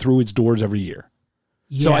billions, go through its doors every year.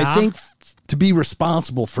 Yeah. So I think to be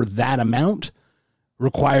responsible for that amount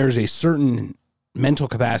requires a certain mental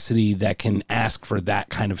capacity that can ask for that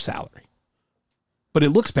kind of salary. But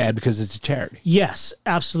it looks bad because it's a charity. Yes,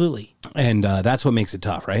 absolutely. And that's what makes it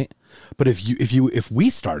tough, right? But if we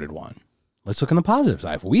started one, let's look on the positive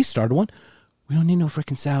side. If we started one, we don't need no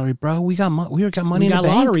freaking salary, bro. We got money. We got money in the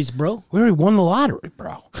bank. Lotteries, bro. We already won the lottery,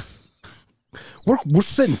 bro. we're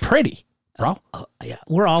sitting pretty, bro. Yeah,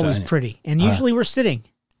 we're always pretty, and usually we're sitting.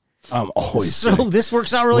 I'm always so sitting. This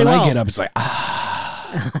works out really well. When I get up, it's like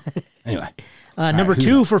Anyway, number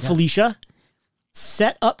 2 for Felicia: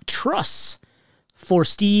 set up trusts for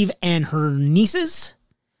Steve and her nieces,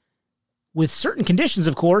 with certain conditions,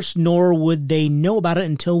 of course, nor would they know about it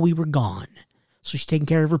until we were gone. So she's taking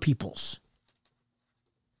care of her peoples.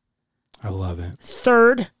 I love it.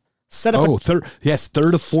 Third, set up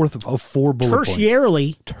third of fourth of 4 bullet points.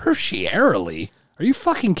 Tertiarily? Are you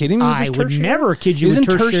fucking kidding me? I would never kid you. Isn't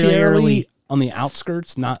with tertiarily on the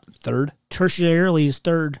outskirts, not third? Tertiarily is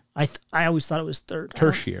third. I always thought it was third.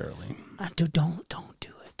 Tertiarily. Don't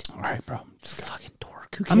do it. All right, bro. Fucking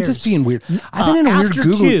dork. Who cares? I'm just being weird. I've been in a weird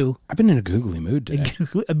Google. I've been in a googly mood today.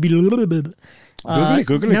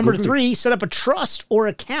 Googly. Number 3, set up a trust or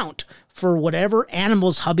account for whatever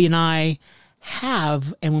animals hubby and I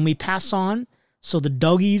have, and when we pass on, so the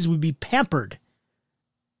doggies would be pampered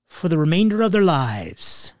for the remainder of their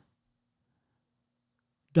lives.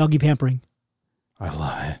 Doggy pampering. I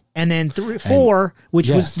love it. And then 4, which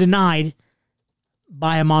was denied,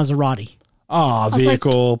 buy a Maserati. Oh,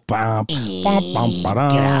 vehicle. Like,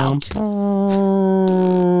 get out.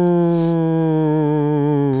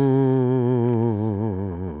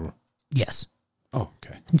 Yes. Oh,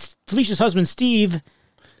 okay. Felicia's husband, Steve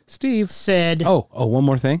said... Oh, one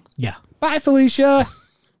more thing? Yeah. Bye, Felicia.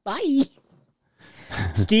 Bye.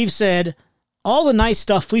 Steve said, all the nice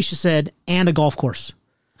stuff, Felicia said, and a golf course.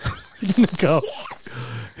 Go. Yes.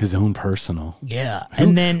 His own personal. Yeah.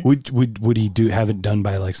 And then would he have it done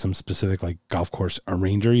by like some specific like golf course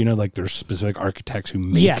arranger? You know, like there's specific architects who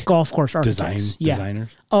make golf course architects. Designers.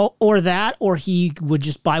 Oh, or that, or he would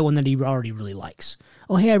just buy one that he already really likes.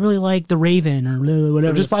 Oh, hey, I really like the Raven or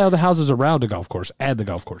whatever. Or just buy all the houses around the golf course. Add the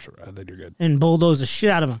golf course around. Then you're good. And bulldoze the shit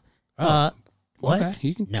out of them. What? Okay.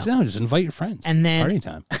 You can just invite your friends. And then party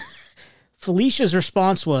time. Felicia's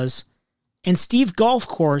response was, and Steve Golf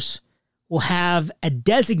Course will have a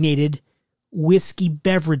designated whiskey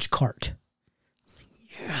beverage cart.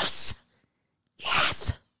 Yes.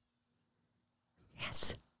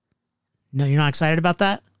 No, you're not excited about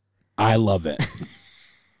that? I love it.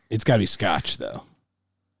 It's got to be scotch, though.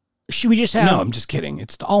 Should we just have... No, I'm just kidding.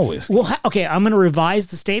 It's always... Well, okay, I'm going to revise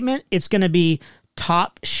the statement. It's going to be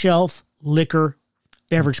top shelf liquor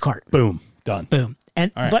beverage cart. Boom. Done. Boom.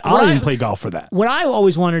 And right. But I'll even play golf for that. What I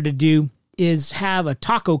always wanted to do is have a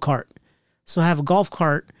taco cart. So have a golf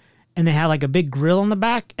cart, and they have like a big grill on the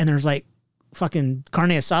back, and there's like fucking carne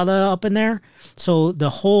asada up in there. So the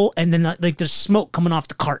whole, and then like there's smoke coming off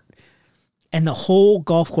the cart, and the whole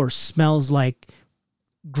golf course smells like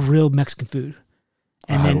grilled Mexican food.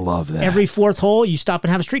 And then I love that. Every 4th hole, you stop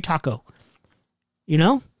and have a street taco. You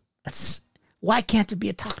know, why can't there be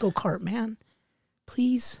a taco cart, man?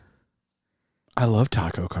 Please. I love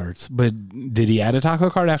taco carts, but did he add a taco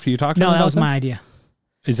cart after you talked to him? No, that was my idea.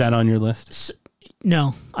 Is that on your list?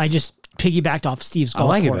 No, I just piggybacked off Steve's golf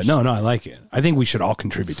course. I like it. No, I like it. I think we should all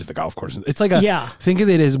contribute to the golf course. It's like think of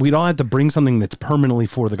it as we'd all have to bring something that's permanently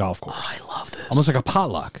for the golf course. Oh, I love this. Almost like a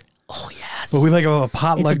potluck. Oh, yes. But we like a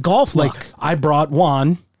potluck. It's a golf luck. Like I brought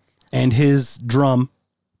Juan and his drum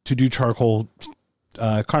to do charcoal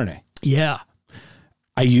carne. Yeah.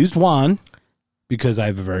 I used Juan because I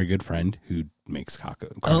have a very good friend who makes carne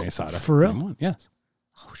asada. For real? Yes.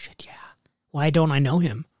 Oh, shit, yeah. Why don't I know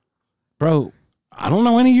him? Bro, I don't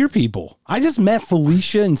know any of your people. I just met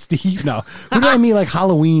Felicia and Steve. No, who did I meet like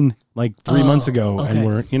Halloween like 3 months ago? Okay. And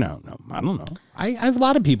we're, I don't know. I have a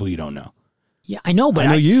lot of people you don't know. Yeah, I know, but I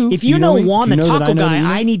know you. If you know Juan, the taco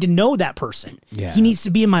guy, I need to know that person. Yeah. He needs to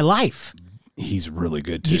be in my life. He's really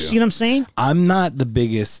good too. You see what I'm saying? I'm not the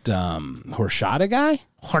biggest horchata guy.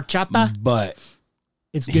 Horchata? But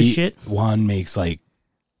it's good shit. Juan makes like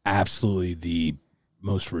absolutely the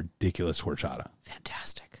most ridiculous horchata.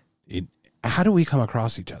 Fantastic. How do we come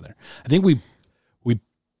across each other? I think we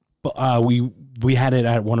had it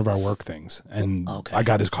at one of our work things, and I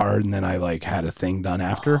got his card, and then I like had a thing done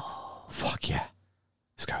after. Oh. Fuck yeah,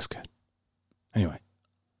 this guy was good. Anyway,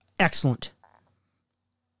 excellent.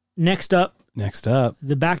 Next up, Next up,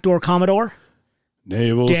 the backdoor Commodore,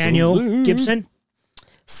 Naval Daniel Salute. Gibson,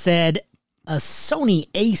 said a Sony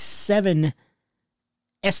A7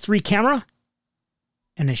 S3 camera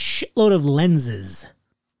and a shitload of lenses.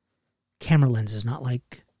 Camera lenses, not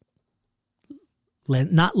like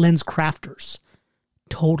not lens crafters.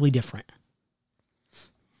 Totally different.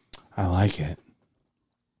 I like it.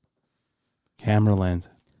 Camera lens.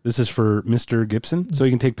 This is for Mr. Gibson, so he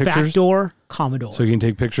can take pictures. Backdoor Commodore. So he can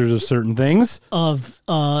take pictures of certain things. Of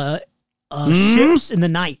ships in the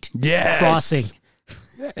night. Yes. Crossing.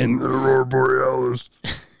 And the Aurora Borealis.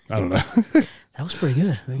 I don't know. That was pretty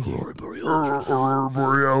good. Thank you. Aurora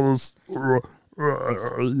Borealis. I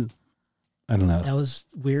don't know. That was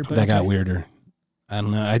weird. But that got okay. weirder. I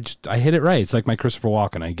don't know. I hit it right. It's like my Christopher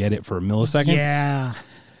Walken. I get it for a millisecond. Yeah.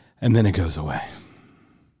 And then it goes away.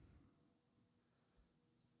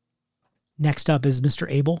 Next up is Mr.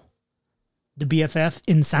 Abel, the BFF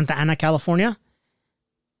in Santa Ana, California.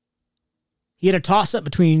 He had a toss-up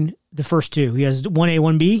between the first two. He has 1A,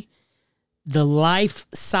 1B. The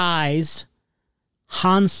life-size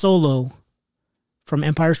Han Solo from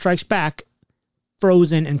Empire Strikes Back,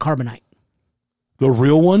 frozen in carbonite. The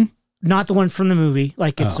real one? Not the one from the movie.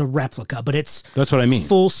 Like, it's a replica, but it's... That's what I mean.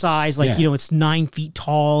 Full size. Like, Yeah. it's 9 feet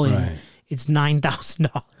tall, and it's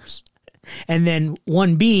 $9,000. And then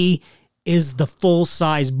 1B is the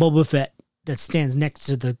full-size Boba Fett that stands next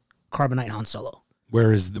to the carbonite Han Solo.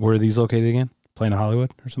 Where are these located again? Planet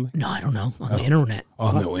Hollywood or something? No, I don't know. On the internet.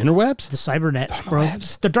 On the interwebs? The cybernet, bro.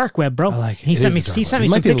 It's the dark web, bro. I like it. He sent me It some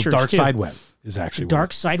might be pictures, the dark too. side web is actually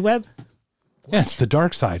Dark side web? Yeah, it's the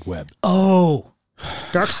dark side web. Oh.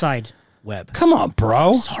 Dark side web. Come on,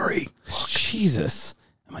 bro. Sorry. Jesus.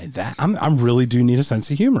 Am I that? I'm really do need a sense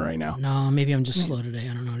of humor right now. No, maybe I'm just slow today.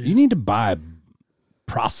 I don't know. Dude. You need to buy a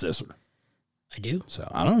processor. I do. So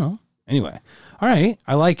I don't know. Anyway, all right.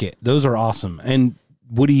 I like it. Those are awesome. And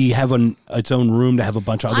would he have its own room to have a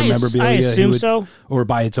bunch of other memorabilia? I assume so. Or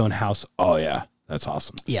buy its own house? Oh yeah, that's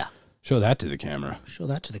awesome. Yeah. Show that to the camera. Show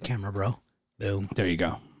that to the camera, bro. Boom. There you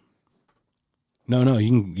go. No, you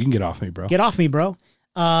can get off me, bro. Get off me, bro.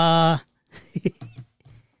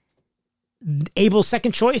 Abel's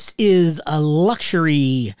second choice is a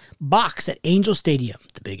luxury box at Angel Stadium,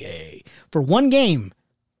 the Big A, for one game,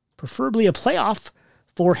 preferably a playoff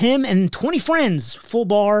for him and 20 friends, full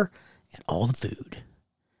bar, and all the food.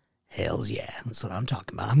 Hells yeah, that's what I'm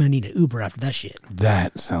talking about. I'm going to need an Uber after that shit.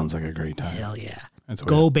 That sounds like a great time. Hell yeah. That's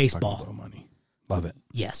Go baseball. Blow money. Love it.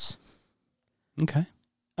 Yes. Okay.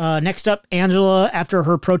 Next up, Angela, after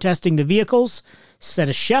her protesting the vehicles, said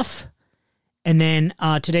a chef. And then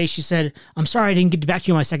today she said, I'm sorry I didn't get back to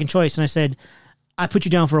you on my second choice. And I said, I put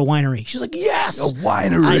you down for a winery. She's like, yes. A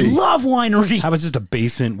winery. I love winery. How about just a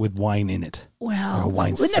basement with wine in it? Well, Or a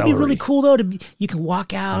wine wouldn't that be really celery? cool, though? You can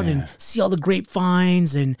walk out and see all the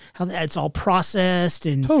grapevines and how it's all processed.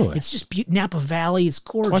 And Totally. it's just Napa Valley. It's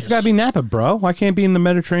gorgeous. Why's it gotta be Napa, bro? Why can't it be in the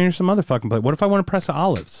Mediterranean or some other fucking place? What if I want to press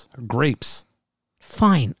olives or grapes?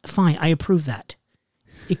 Fine. I approve that.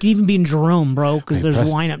 It could even be in Jerome, bro, because there's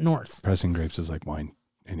wine up north. Pressing grapes is like wine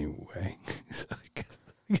anyway. So I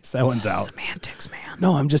guess that one's out. Semantics, man.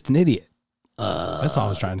 No, I'm just an idiot. That's all I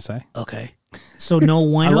was trying to say. Okay. So no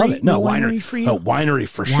winery? I love it. No, winery for you? No, winery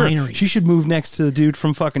for sure. Winery. She should move next to the dude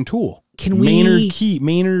from fucking Tool. Can we...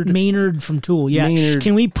 Maynard from Tool, yeah. Maynard-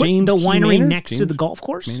 Can we put James the Key winery Maynard? next to James- the golf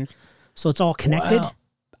course? Maynard? So it's all connected? Well,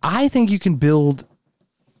 I think you can build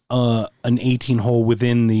an 18-hole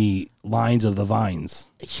within the lines of the vines.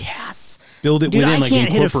 Yes. Build it Dude, within, I like can't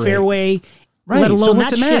hit a incorporate. fairway, Right. let alone so what's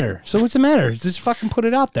that the shit. matter? So what's the matter? Just fucking put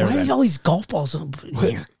it out there. Why then. are all these golf balls in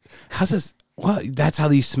here? How's this? Well, that's how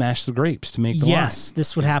they smash the grapes to make the Yes,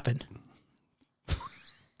 this would happen. wine.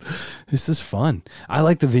 This is fun. I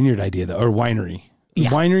like the vineyard idea, though, or winery. Yeah.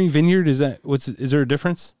 Winery, vineyard, is there a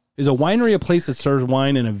difference? Is a winery a place that serves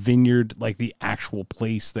wine and a vineyard like the actual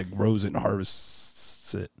place that grows it and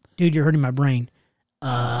harvests it? Dude, you're hurting my brain.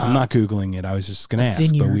 I'm not Googling it. I was just going to ask,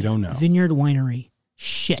 Vineyard, but we don't know. Vineyard winery.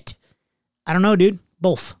 Shit. I don't know, dude.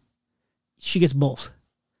 Both. She gets both.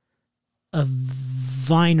 A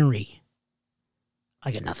vinery. I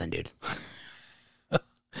get nothing, dude.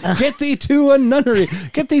 Get thee to a nunnery.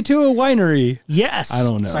 Get thee to a winery. Yes. I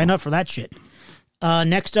don't know. Sign up for that shit.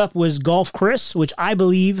 Next up was Golf Chris, which I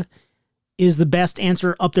believe is the best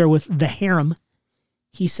answer up there with the harem.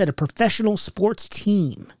 He said a professional sports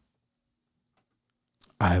team.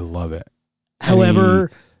 I love it.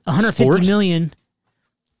 However, $150 sport? million.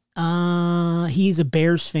 He's a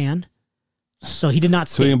Bears fan, so he did not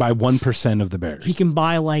So he stay. can buy 1% of the Bears. He can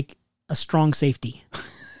buy like a strong safety.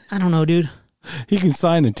 I don't know, dude. He can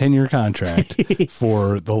sign a 10-year contract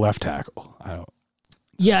for the left tackle.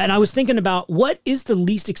 Yeah, and I was thinking about what is the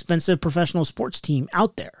least expensive professional sports team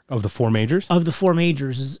out there? Of the four majors? Of the four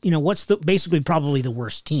majors, is what's basically probably the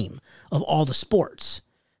worst team of all the sports.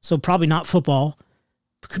 So probably not football.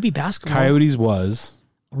 It could be basketball. Coyotes was.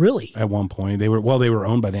 Really? At one point. They were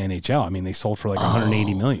owned by the NHL. I mean, they sold for like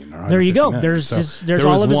 180 million. Or there you go. million. There's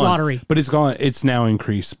all of his lottery. But it's gone. It's now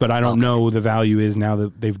increased, but I don't know the value is now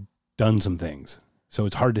that they've done some things. So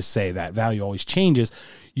it's hard to say. That value always changes.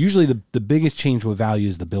 Usually the biggest change with value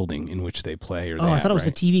is the building in which they play. I thought it was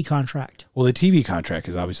the TV contract. Well, the TV contract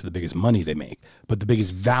is obviously the biggest money they make, but the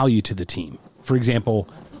biggest value to the team. For example,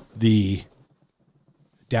 the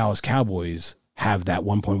Dallas Cowboys have that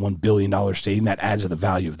 $1.1 billion stadium that adds to the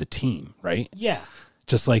value of the team, right? Yeah.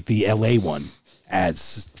 Just like the LA one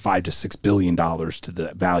adds $5 to $6 billion to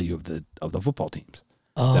the value of the football teams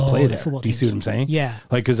that play there. Do you see what I'm saying? Yeah.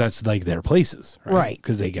 Like, because that's like their places, right?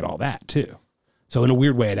 Because they get all that too. So in a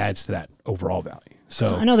weird way, it adds to that overall value.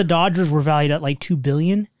 So I know the Dodgers were valued at like $2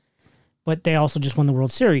 billion, but they also just won the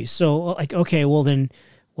World Series. So like, okay, well then,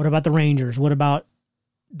 what about the Rangers? What about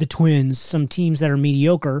the Twins? Some teams that are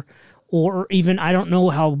mediocre, or even I don't know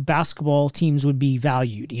how basketball teams would be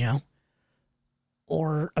valued.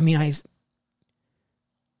 Or I mean,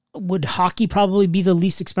 would hockey probably be the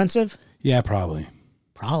least expensive? Yeah, probably.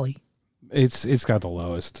 It's got the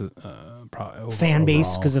lowest fan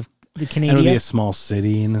base because of the Canadian. It'll be a small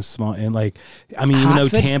city and even though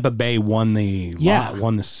Tampa Bay won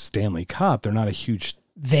the Stanley Cup, they're not a huge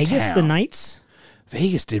Vegas, town. the Knights.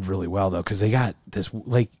 Vegas did really well though because they got this.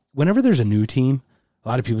 Like whenever there's a new team, a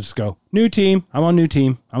lot of people just go new team. I'm on new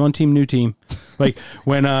team. I'm on team new team. Like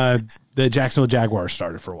when the Jacksonville Jaguars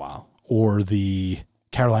started for a while, or the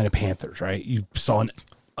Carolina Panthers, right? You saw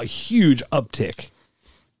a huge uptick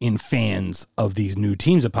in fans of these new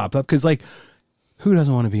teams that popped up because like. Who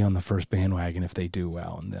doesn't want to be on the first bandwagon if they do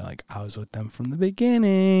well? And they're like, I was with them from the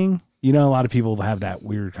beginning. A lot of people have that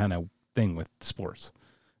weird kind of thing with sports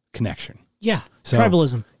connection. Yeah. So,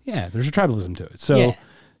 tribalism. Yeah. There's a tribalism to it.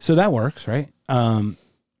 So that works, right?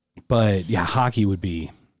 But yeah, hockey would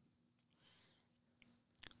be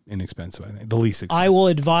inexpensive, I think. The least expensive. I will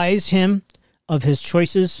advise him of his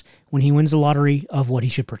choices when he wins the lottery of what he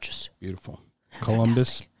should purchase. Beautiful.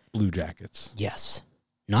 Columbus Blue Jackets. Yes.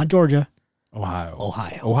 Not Georgia.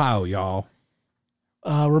 Ohio, y'all.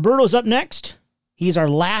 Roberto's up next. He's our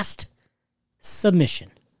last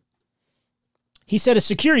submission. He said a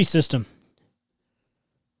security system.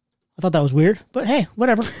 I thought that was weird, but hey,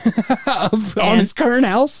 whatever. On his current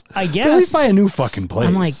house? I guess. At least buy a new fucking place.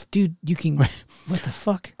 I'm like, dude, you can... What the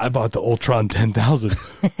fuck? I bought the Ultron 10,000.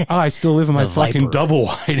 I still live in my fucking Viper. Double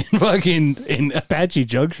wide in Apache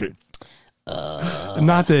Junction.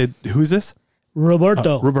 Not the... Who's this?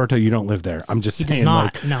 Roberto. Roberto, you don't live there. I'm just saying. Does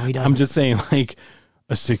not. No, he doesn't. I'm just saying, like,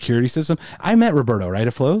 a security system. I met Roberto, right,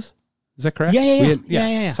 at Flo's? Is that correct?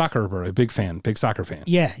 Yeah. Soccer Roberto, big soccer fan.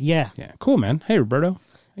 Yeah. Cool, man. Hey, Roberto.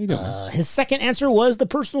 How you doing? His second answer was the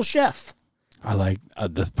personal chef. I like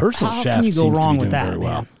the personal chef. How can you go wrong with that, very man?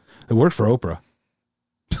 Well. It worked for Oprah.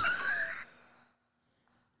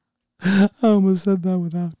 I almost said that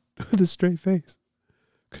with a straight face.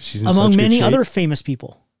 She's among many other famous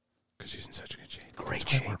people. Because she's in such good shape. Great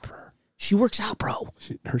shape. She works out, bro.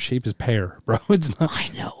 Her shape is pear, bro. It's not. I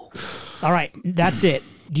know. All right, that's it.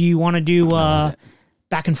 Do you want to do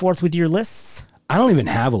back and forth with your lists? I don't even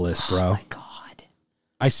have a list, bro. Oh my god.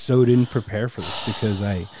 I so didn't prepare for this because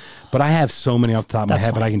but I have so many off the top of my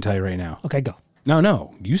head, but I can tell you right now. Okay, go.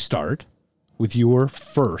 No, you start with your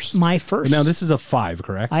first. My first. Now this is a 5,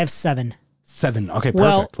 correct? I have 7. 7. Okay, perfect.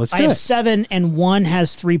 Well, Let's do it. I have 7 and one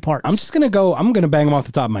has 3 parts. I'm just going to bang them off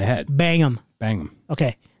the top of my head. Bang them.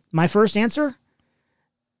 Okay. My first answer,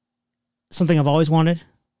 something I've always wanted,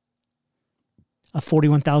 a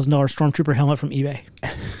 $41,000 Stormtrooper helmet from eBay.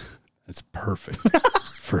 That's perfect.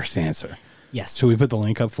 First answer. Yes. Should we put the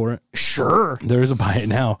link up for it? Sure. There's a buy it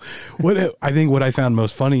now. I think what I found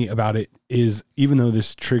most funny about it is even though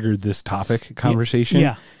this triggered this topic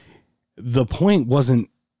conversation, the point wasn't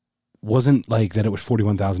like that it was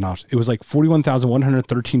 $41,000. It was like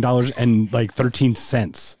 $41,113 and like 13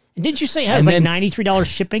 cents. And didn't you say it has like $93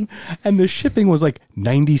 shipping? And the shipping was like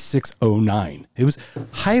 $96.09. It was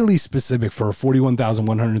highly specific for a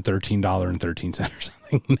 $41,113.13 or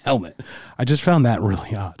something helmet. I just found that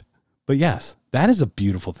really odd. But yes, that is a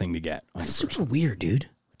beautiful thing to get. That's super weird, dude,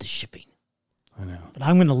 with the shipping. I know. But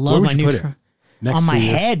I'm going to love my new truck. On my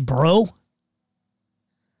head, bro.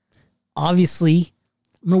 Obviously,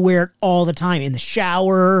 I'm going to wear it all the time. In the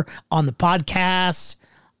shower, on the podcast,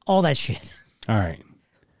 all that shit. All right.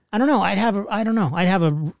 I don't know. I'd have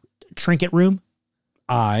a trinket room.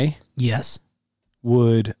 I yes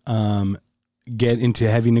would get into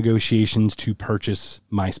heavy negotiations to purchase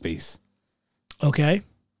MySpace. Okay.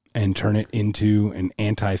 And turn it into an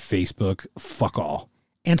anti-Facebook fuck all.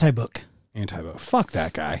 Anti-book. Fuck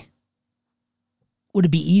that guy. Would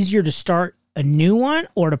it be easier to start a new one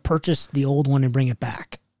or to purchase the old one and bring it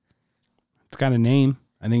back? It's got a name.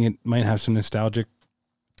 I think it might have some nostalgic.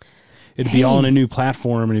 It'd be all on a new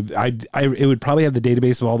platform, and it would probably have the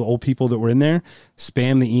database of all the old people that were in there.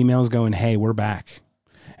 Spam the emails going, "Hey, we're back,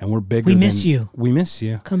 and we're bigger. We miss you. We miss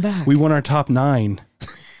you. Come back. We won our top 9."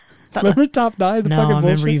 Remember top 9? No, I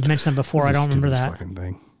remember you've mentioned that before. I don't remember that. Fucking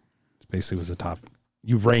thing. It basically was the top.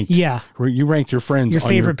 You ranked. Yeah. You ranked your friends your on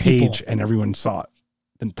favorite your page, people. and everyone saw it.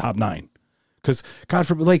 The top 9. Because God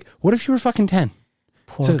forbid, like, what if you were fucking 10?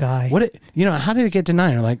 Poor guy. How did it get to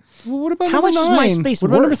 9? Or like, well, what about how much 9? is MySpace What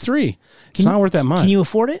about number worth? 3? It's not worth that much. Can you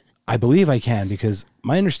afford it? I believe I can, because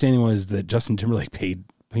my understanding was that Justin Timberlake paid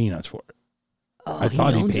peanuts for it. I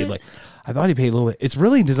thought he paid a little bit. It's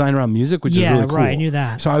really designed around music, which is really cool. Yeah, right. I knew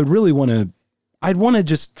that. So I would really want to. I'd want to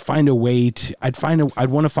just find a way to. I'd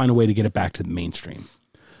want to find a way to get it back to the mainstream.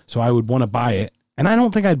 So I would want to buy it, and I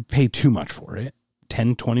don't think I'd pay too much for it.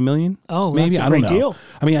 10, 20 million. Oh, maybe. that's a great deal.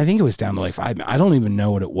 I mean, I think it was down to like 5. I don't even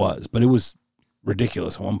know what it was, but it was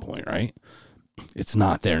ridiculous at one point, right? It's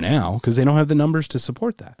not there now because they don't have the numbers to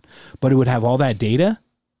support that. But it would have all that data.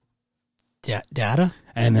 Data.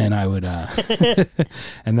 And then I would,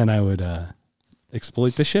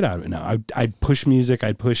 exploit the shit out of it. No, I'd push music.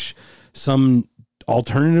 I'd push some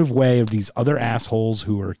alternative way of these other assholes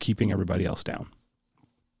who are keeping everybody else down.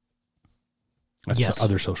 That's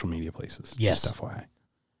other social media places. Yes. Just FYI.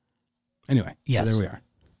 Anyway. Yes. So there we are.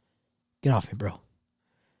 Get off me, bro.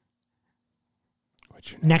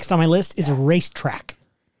 Next on my list is a racetrack.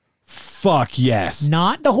 Fuck yes.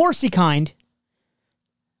 Not the horsey kind.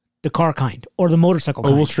 The car kind. Or the motorcycle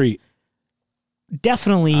kind. Oval Street.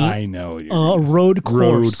 Definitely. I know. A road course.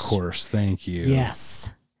 Road course. Thank you.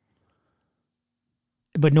 Yes.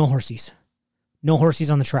 But no horsies. No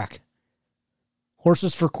horsies on the track.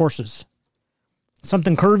 Horses for courses.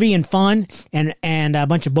 Something curvy and fun and a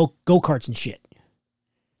bunch of go-karts and shit.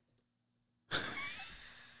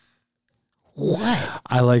 What?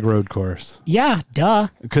 I like road course. Yeah, duh.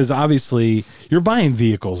 Because obviously you're buying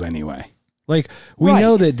vehicles anyway. Like we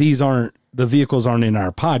know that the vehicles aren't in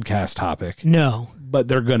our podcast topic. No. But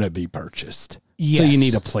they're going to be purchased. Yes. So you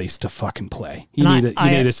need a place to fucking play. You need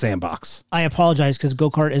a sandbox. I apologize because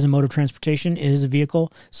go-kart is a mode of transportation. It is a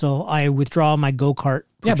vehicle. So I withdraw my go-kart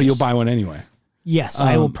purchase. Yeah, but you'll buy one anyway. Yes,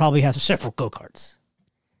 I will probably have several go-karts.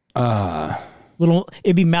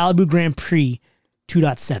 It'd be Malibu Grand Prix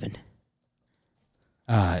 2.7.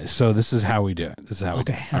 So this is how we do it.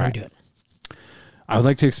 How do we do it? I would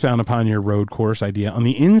like to expound upon your road course idea. On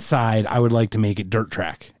the inside, I would like to make it dirt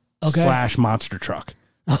track / monster truck.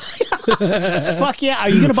 Fuck yeah. Are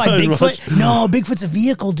you going to buy Bigfoot? No, Bigfoot's a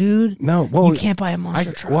vehicle, dude. No, well, you can't buy a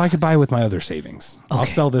monster truck. Well, I could buy with my other savings. Okay. I'll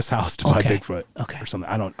sell this house to buy Bigfoot. Okay. Or something.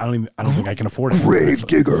 I don't think I can afford it. Grave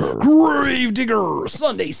digger.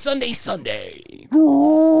 Sunday.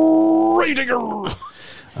 Grave digger.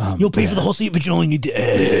 You'll pay for the whole seat, but you only need the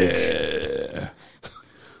edge. Yeah.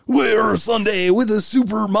 We're Sunday with a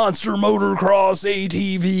super monster motocross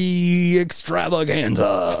ATV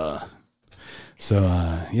extravaganza. So,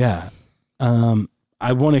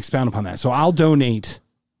 I want to expound upon that. So I'll donate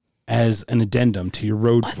as an addendum to your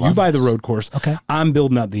road. You buy the road course. Okay. I'm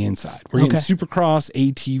building up the inside. We're getting supercross,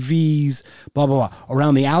 ATVs, blah, blah, blah.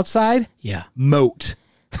 Around the outside, moat.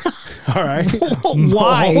 All right.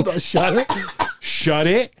 Why? Hold on, shut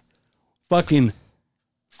it. Fucking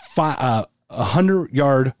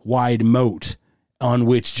 100-yard wide moat on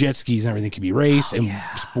which jet skis and everything can be raced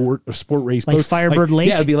sport race like boats. Firebird Lake.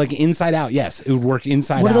 Yeah, it'd be like inside out. Yes, it would work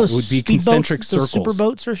inside out. It would be concentric circles. Super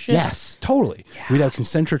boats or shit. Yes, totally. Yeah. We'd have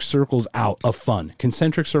concentric circles out of fun.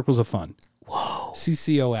 Concentric circles of fun. Whoa.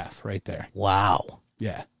 CCOF right there. Wow.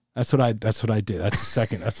 Yeah. That's what I did. That's the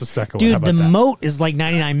second Dude, one. Dude, the moat is like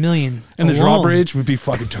 99 million. And the drawbridge would be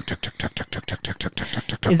fucking tuk.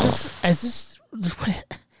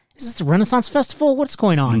 Is this the Renaissance Festival? What's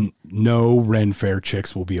going on? No Ren Fair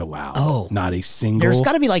chicks will be allowed. Oh. Not a single. There's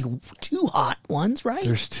got to be like 2 hot ones, right?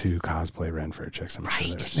 There's 2 cosplay Ren Fair chicks. I'm sure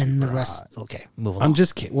there's and the rest. Hot. Okay, move on. I'm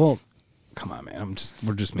just kidding. Well, come on, man.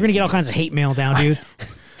 We're going to get all kinds of hate mail down, dude.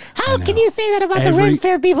 How can you say that about the Ren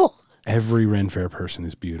Fair people? Every Ren Fair person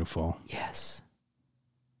is beautiful. Yes.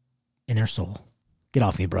 In their soul. Get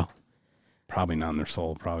off me, bro. Probably not in their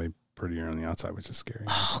soul. Probably prettier on the outside, which is scary.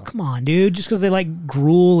 Oh, come on, dude. Just because they like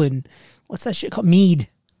gruel and what's that shit called? Mead.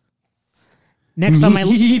 Next on my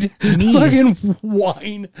mead. Fucking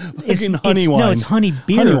wine. Fucking honey wine. No, it's honey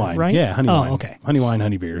beer, honey wine. right? Yeah, honey wine. Okay. Honey wine,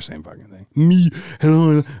 honey beer, same fucking thing.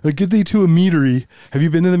 Hello, I'll get thee to a meadery. Have you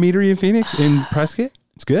been to the meadery in Phoenix, in Prescott?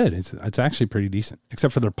 It's good. It's actually pretty decent,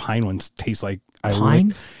 except for their pine ones taste like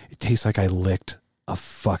it tastes like I licked a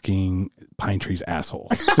fucking pine tree's asshole.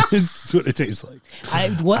 That's what it tastes like.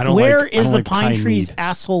 Where is the pine tree's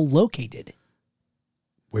asshole located?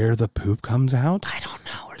 Where the poop comes out? I don't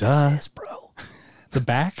know where this is, bro. The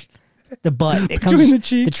back? The butt. It between comes the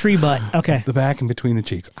cheeks? The tree butt. Okay. The back and between the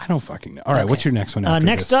cheeks. I don't fucking know. All right, what's your next one after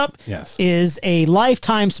next this? up is a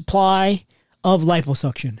lifetime supply of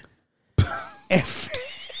liposuction.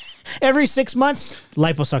 Every 6 months,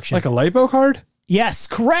 liposuction. Like a lipo card? Yes,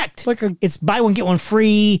 correct. It's buy one, get one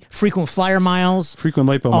free, frequent flyer miles. Frequent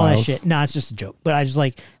lipo all miles. That shit. No, it's just a joke. But I just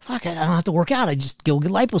like, fuck it, I don't have to work out. I just go get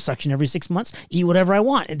liposuction every 6 months, eat whatever I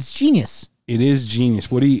want. It's genius. It is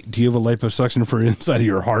genius. What do you have a liposuction for inside of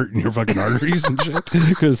your heart and your fucking arteries and shit?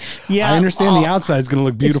 Because I understand the outside's going to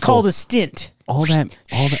look beautiful. It's called a stint.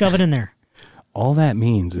 Shove it in there. All that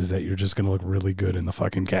means is that you're just going to look really good in the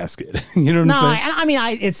fucking casket. You know what I'm saying? I mean,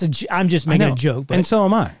 I'm just making a joke. But and so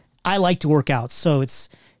am I. I like to work out, so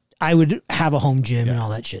I would have a home gym and all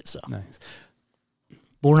that shit. So nice.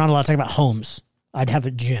 But we're not allowed to talk about homes. I'd have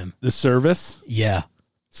a gym. The service? Yeah.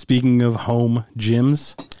 Speaking of home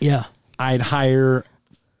gyms. Yeah. I'd hire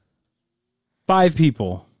 5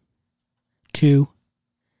 people. To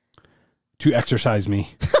exercise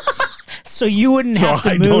me. So you wouldn't have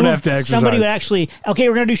to move. Don't have to exercise. Somebody would actually, okay,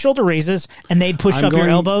 we're going to do shoulder raises, and they'd push up your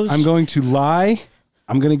elbows. I'm going to lie.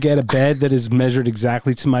 I'm going to get a bed that is measured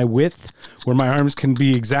exactly to my width, where my arms can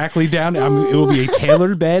be exactly down. It will be a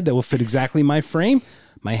tailored bed that will fit exactly my frame,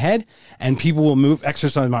 my head, and people will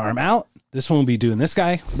exercise my arm out. This one will be doing this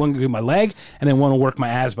guy, one will do my leg, and then one will work my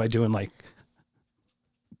abs by doing like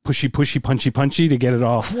pushy, punchy to get it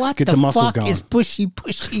all. Get the muscles going. What the fuck is pushy,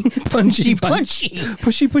 punchy?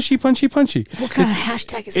 Pushy, punchy. What kind of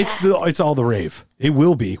hashtag is that? It's all the rave. It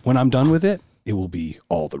will be. When I'm done with it, it will be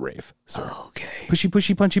all the rave. So okay.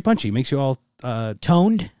 Pushy, punchy. Makes you all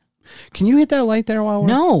toned. Can you hit that light there while we're...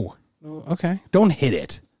 No. Okay. Don't hit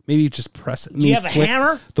it. Maybe you just press it. Do you have a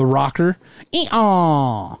hammer? The rocker.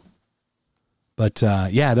 But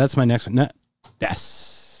yeah, that's my next one. No,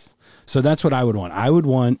 yes. So that's what I would want. I would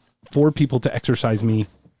want 4 people to exercise me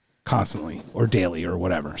constantly or daily or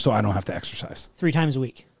whatever, so I don't have to exercise. 3 times a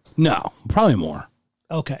week? No, probably more.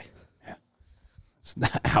 Okay. Yeah.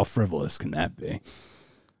 How frivolous can that be?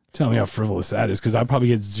 Tell me how frivolous that is, because I'd probably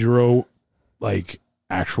get 0 like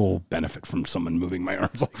actual benefit from someone moving my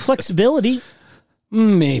arms like flexibility. This.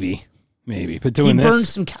 Maybe. But doing this, burn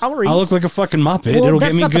some calories. I'll look like a fucking Muppet. It'll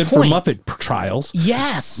get me good for Muppet trials.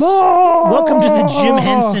 Yes. Welcome to the Jim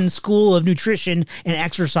Henson School of Nutrition and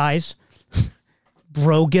Exercise.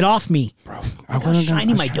 Bro, get off me. Bro, how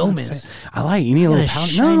shiny my dome is. I like you need a little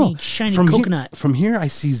powder. Shiny coconut. From here, I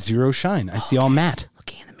see 0 shine. I see all matte.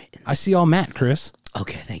 Okay, I see all matte, Chris.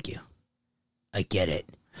 Okay, thank you. I get it.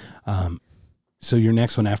 So your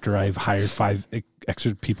next one after I've hired 5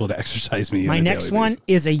 extra people to exercise me. My next one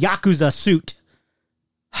is a Yakuza suit.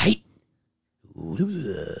 Height. Do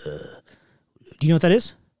you know what that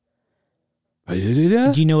is? Do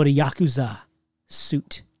you know what a Yakuza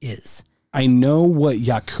suit is? I know what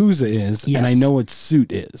Yakuza is, and I know what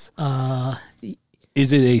suit is.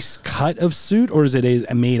 Is it a cut of suit, or is it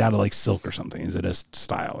a made out of like silk or something? Is it a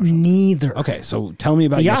style? Or something? Neither. Okay, so tell me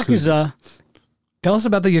about the Yakuza. Tell us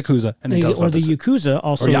about the Yakuza, and then or the Yakuza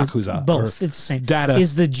also. Or Yakuza, both. It's the same. Data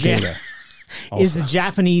is the is the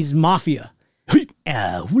Japanese mafia,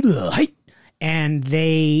 and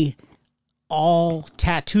they all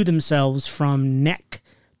tattoo themselves from neck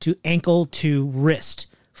to ankle to wrist.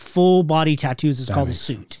 Full body tattoos is called a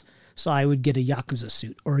suit. Sense. So I would get a Yakuza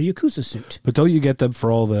suit or a Yakuza suit. But don't you get them for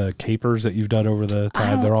all the capers that you've done over the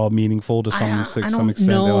time? They're all meaningful to some extent.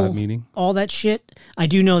 They'll have meaning. All that shit. I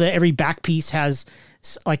do know that every back piece has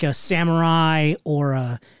like a samurai or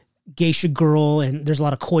a geisha girl, and there's a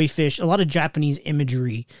lot of koi fish, a lot of Japanese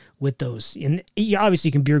imagery with those. And obviously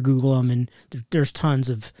you can beer Google them, and there's tons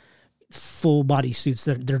of full body suits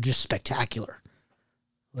that they're just spectacular.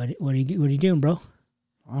 What are you doing, bro?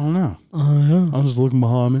 I don't know. I'm just looking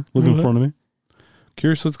behind me, looking in front of me.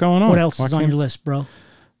 Curious what's going on. What else is on your list, bro?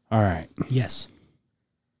 All right. Yes.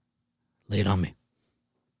 Lay it on me.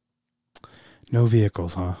 No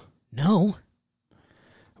vehicles, huh? No.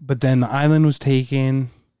 But then the island was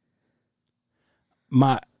taken.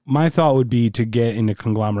 My thought would be to get into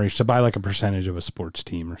conglomeration, to buy like a percentage of a sports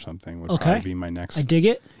team or something would probably be my next. I dig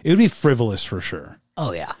it. It would be Frivolous for sure.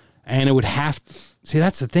 Oh, yeah. And it would have... See,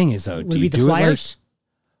 that's the thing is, though. Would it be the Flyers?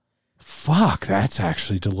 Fuck, that's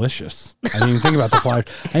actually delicious. I didn't even think about the Flyers.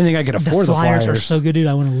 I didn't think I could afford the Flyers. Are so good, dude.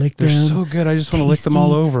 I want to lick them. They're so good. I just want to lick them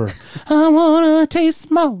all over. I want to taste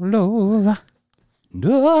them all over.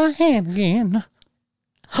 Do a hand again.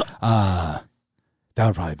 That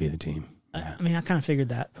would probably be the team. Yeah. I mean, I kind of figured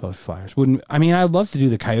that. Flyers wouldn't. I mean, I'd love to do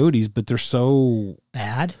the Coyotes, but they're so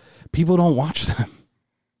bad. People don't watch them.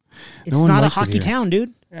 It's not a hockey town,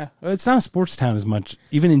 dude. Yeah, it's not a sports town as much,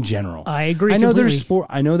 even in general. I agree. I know completely. there's sport.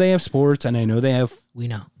 I know they have sports, and I know they have. We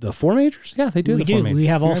know the 4 majors. Yeah, they do. We do. We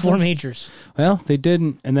have all 4 majors. Well, they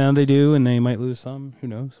didn't, and now they do, and they might lose some. Who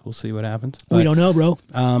knows? We'll see what happens. But, we don't know, bro.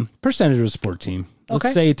 Percentage of a sport team.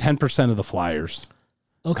 Let's say 10% of the Flyers.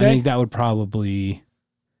 Okay, I think that would probably.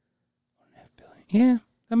 Yeah,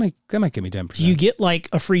 that might give me 10%. Do you get like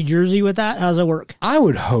a free jersey with that? How does that work? I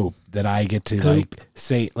would hope that I get to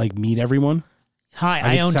meet everyone. Hi,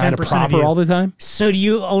 I own 10% of you all the time. So do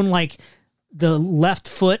you own like the left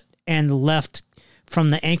foot and the left from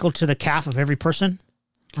the ankle to the calf of every person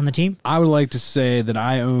on the team? I would like to say that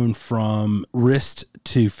I own from wrist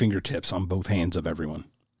to fingertips on both hands of everyone,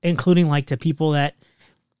 including like the people that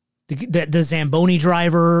the Zamboni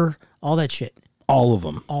driver, all that shit. All of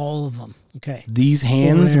them. All of them. Okay. These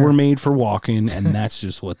hands were made for walking, and that's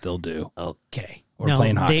just what they'll do. Okay. Or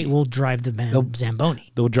playing hockey. They will drive the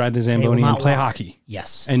Zamboni. They'll drive the Zamboni and play hockey.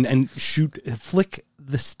 Yes. And flick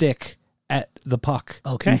the stick at the puck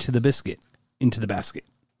into the basket.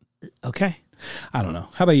 Okay. I don't know.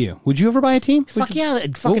 How about you? Would you ever buy a team? Fuck yeah.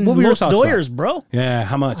 Fucking most Doyers, bro. Yeah.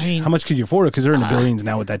 How much? How much could you afford it? Because they're in the billions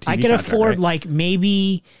now with that TV I can afford like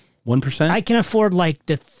maybe 1%. I can afford like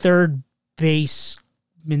the third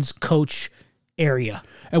baseman's coach area.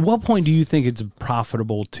 At what point do you think it's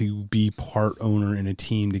profitable to be part owner in a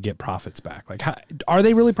team to get profits back? Like, are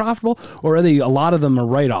they really profitable, or are they? A lot of them are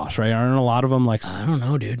write-offs, right? Aren't a lot of them like? I don't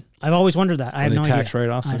know, dude. I've always wondered that. I have no idea. Tax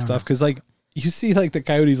write-offs and stuff, because like you see, like the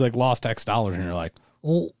Coyotes like lost X dollars, and you're like,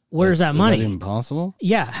 well, where's that money? Is that impossible?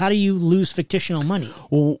 Yeah. How do you lose fictional money?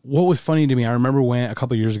 Well, what was funny to me, I remember when a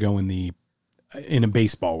couple of years ago in a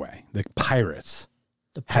baseball way, the Pirates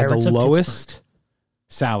had the lowest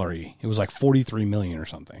salary. It was like $43 million or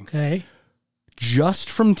something. Okay. Just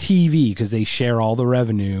from TV, because they share all the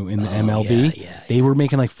revenue in the MLB. They were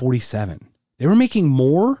making like 47. They were making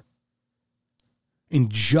more in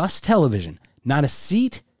just television. Not a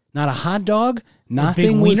seat, not a hot dog,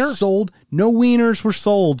 nothing was sold. No wieners were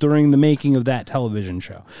sold during the making of that television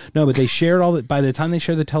show. No, but they shared all that. By the time they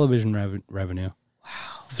shared the television revenue,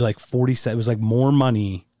 wow, it was like 47. It was like more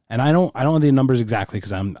money. And I don't have the numbers exactly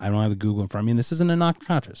because I don't have a Google in front of me. And this isn't a knock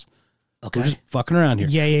conscious. Okay. We're just fucking around here.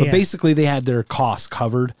 Yeah. But basically they had their costs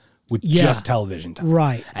covered with just television time.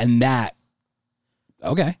 Right. And that,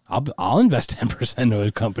 okay, I'll invest 10% into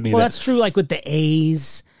a company. Well, that's true. Like with the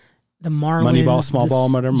A's, the Marlins, Moneyball, small ball,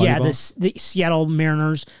 Moneyball. The Seattle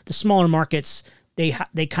Mariners, the smaller markets, they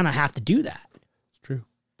kind of have to do that. It's true.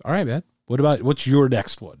 All right, man. What's your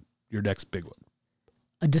next one? Your next big one?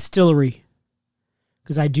 A distillery.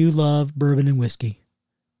 Because I do love bourbon and whiskey,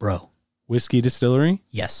 bro. Whiskey distillery?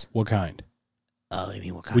 Yes. What kind? I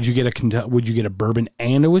mean, what kind? Would you get a bourbon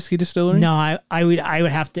and a whiskey distillery? No, I would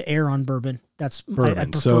have to err on bourbon. That's bourbon. I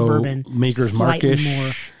prefer bourbon. Maker's Markish. More.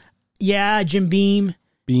 Yeah, Jim Beam.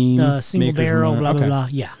 The single Maker's barrel, blah blah blah.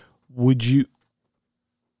 Yeah.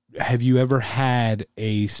 Have you ever had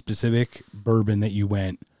a specific bourbon that you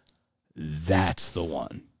went, that's the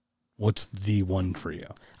one? What's the one for you?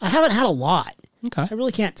 I haven't had a lot. Okay. So I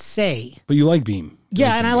really can't say. But you like Beam.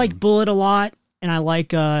 I like Bullet a lot. And I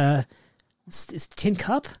like, it's Tin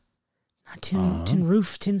Cup? Not Tin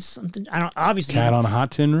Roof, Tin something. I don't, obviously. Cat on a Hot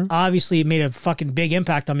Tin Roof? Obviously, it made a fucking big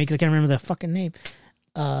impact on me because I can't remember the fucking name.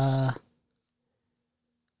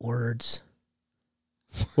 Words.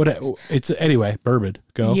 Anyway, bourbon.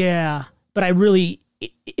 Go. Yeah. But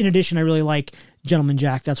in addition, I really like Gentleman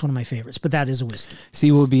Jack. That's one of my favorites, but that is a whiskey.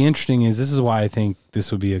 See, what would be interesting is this is why I think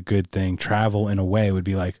this would be a good thing. Travel in a way would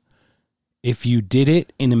be like, if you did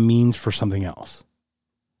it in a means for something else.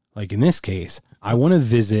 Like in this case, I want to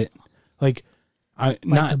visit, like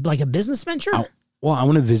a business venture? I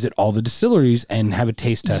want to visit all the distilleries and have a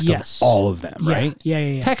taste test of all of them, right?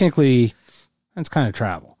 Yeah. Technically, that's kind of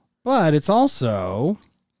travel. But it's also,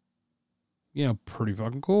 pretty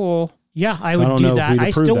fucking cool. Yeah, I would do that.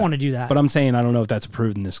 I still want to do that. But I'm saying I don't know if that's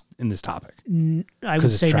approved in this topic. I would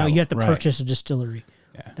say travel. No, you have to purchase a distillery.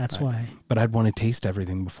 Yeah, that's why. But I'd want to taste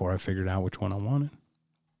everything before I figured out which one I wanted.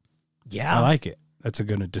 Yeah. I like it. That's a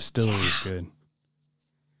distillery is good.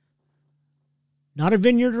 Not a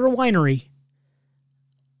vineyard or a winery.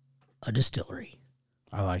 A distillery.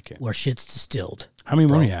 I like it. Where shit's distilled. How many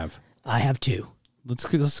more do you have? I have 2.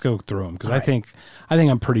 Let's go through them because I think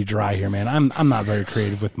I'm pretty dry here, man. I'm not very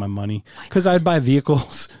creative with my money because I'd buy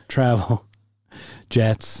vehicles, travel,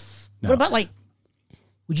 jets. No. What about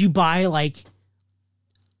would you buy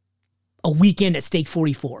a weekend at Steak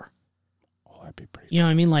 44? Oh, that'd be pretty. You know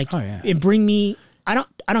what I mean? Oh, yeah. And bring me. I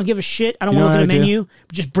don't give a shit. I don't want to look at a menu.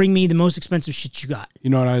 But just bring me the most expensive shit you got.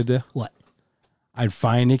 You know what I would do? What? I'd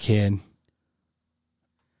find a kid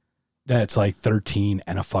that's 13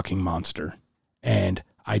 and a fucking monster. And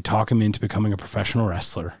I'd talk him into becoming a professional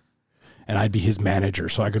wrestler. And I'd be his manager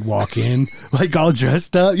so I could walk in all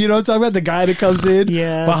dressed up. You know what I'm talking about? The guy that comes in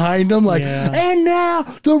behind him and now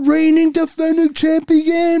the reigning defending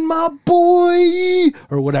champion, my boy.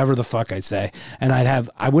 Or whatever the fuck I'd say. And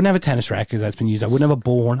I wouldn't have a tennis racket because that's been used. I wouldn't have a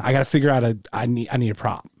bullhorn. I got to figure out I need a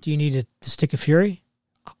prop. Do you need the Stick of Fury?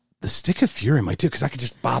 The Stick of Fury might do because I could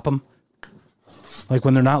just bop them.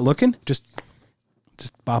 When they're not looking, just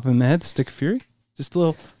bop them in the head, the Stick of Fury. Just a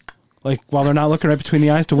little, while they're not looking right between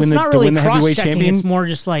the eyes to win the heavyweight champion. It's more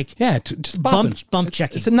just just bump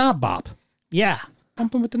checking. It's a knob bop. Yeah.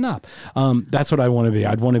 Bump him with the knob. That's what I want to be.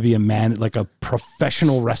 I'd want to be a man, a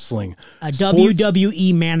professional wrestling.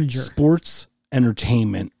 WWE manager. Sports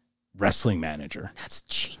entertainment wrestling manager. That's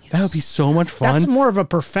genius. That would be so much fun. That's more of a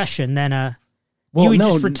profession than a... Well, you would no,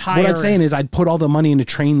 just retire. what I'm saying is I'd put all the money in to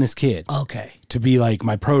train this kid. Okay. To be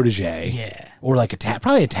my protege. Yeah. Or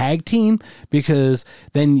probably a tag team because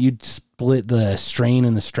then you'd split the strain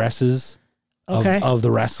and the stresses of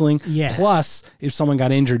the wrestling. Yeah. Plus, if someone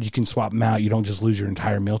got injured, you can swap them out. You don't just lose your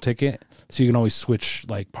entire meal ticket. So you can always switch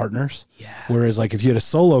partners. Yeah. Whereas if you had a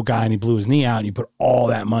solo guy and he blew his knee out and you put all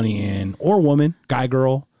that money in, or woman, guy,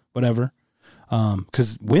 girl, whatever.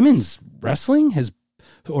 Because women's wrestling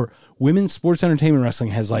or women's sports entertainment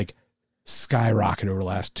wrestling has skyrocketed over the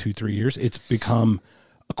last 2-3 years. It's become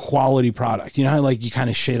a quality product. You know how you kind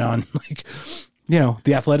of shit on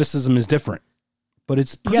the athleticism is different, but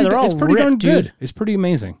it's pretty, they're all it's pretty ripped, darn good. dude. It's pretty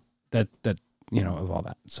amazing that of all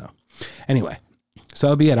that. So anyway, so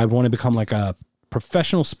that'll be it. I want to become a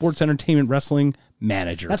professional sports entertainment wrestling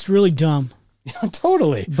manager. That's really dumb. Yeah,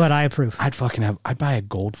 totally. But I approve. I'd buy a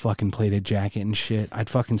gold fucking plated jacket and shit. I'd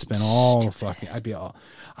fucking spend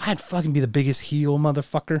I'd fucking be the biggest heel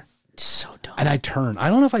motherfucker. So dumb. And I'd turn. I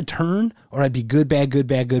don't know if I'd turn or I'd be good, bad, good,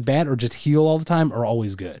 bad, good, bad, or just heel all the time or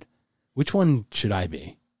always good. Which one should I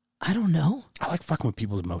be? I don't know. I like fucking with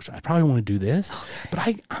people's emotions. I probably want to do this, but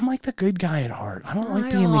I'm the good guy at heart. I don't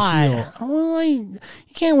like being the heel. I don't you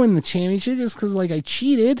can't win the championship just because I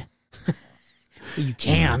cheated. You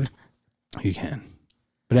can. You can.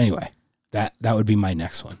 But anyway, that would be my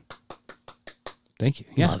next one. Thank you.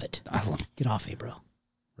 Yeah. Love it. I love Get off me, bro.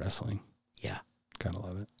 wrestling. Yeah. Kind of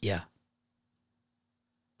love it. Yeah.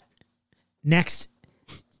 Next,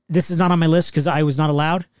 this is not on my list because I was not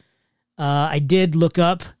allowed. I did look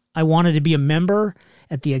up. I wanted to be a member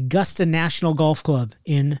at the Augusta National Golf Club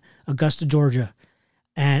in Augusta, Georgia.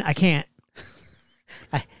 And I can't.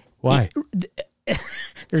 Why?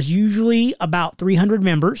 There's usually about 300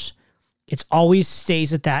 members. It's always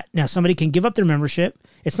stays at that. Now, somebody can give up their membership.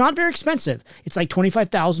 It's not very expensive. It's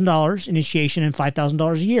 $25,000 initiation and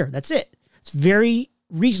 $5,000 a year. That's it. It's very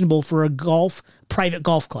reasonable for a private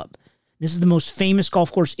golf club. This is the most famous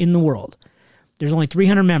golf course in the world. There's only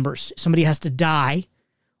 300 members. Somebody has to die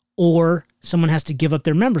or someone has to give up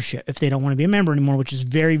their membership if they don't want to be a member anymore, which is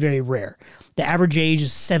very, very rare. The average age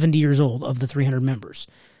is 70 years old of the 300 members.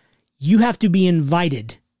 You have to be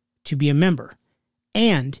invited to be a member.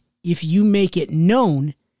 And if you make it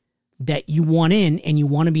known that you want in and you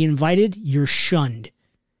want to be invited, you're shunned.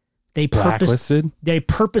 They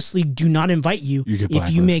purposely do not invite you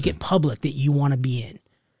if you make it public that you want to be in.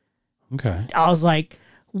 Okay. I was like,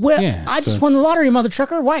 well, yeah, I just won the lottery, mother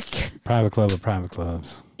trucker. Why? Private club of private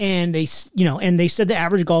clubs. And they said the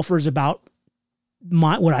average golfer is about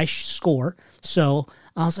what I score. So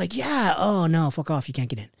I was like, yeah, oh no, fuck off. You can't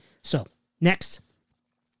get in. So next,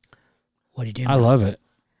 what do you do? I love it.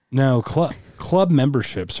 No, club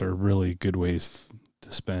memberships are really good ways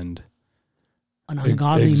to spend an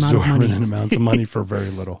ungodly amount of money. Amounts of money for very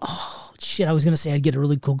little. Oh shit! I was gonna say I'd get a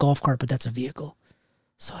really cool golf cart, but that's a vehicle,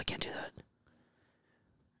 so I can't do that.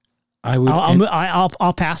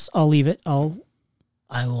 I'll pass. I'll leave it.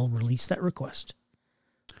 I will release that request.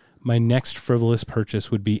 My next frivolous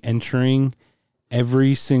purchase would be entering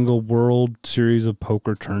every single World Series of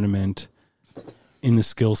Poker tournament in the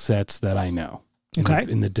skill sets that I know.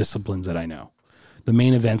 In the disciplines that I know. The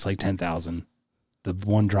main event's like 10,000. The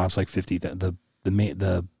one drops like 50.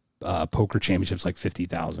 The poker championship's like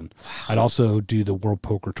 50,000. Wow. I'd also do the World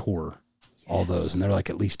Poker Tour all those, and they're like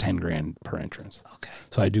at least 10 grand per entrance. Okay.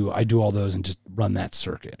 So I do all those and just run that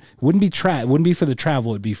circuit. Wouldn't be for the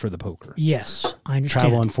travel, it'd be for the poker. Yes, I understand.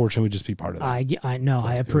 Travel, unfortunately, would just be part of it. I know,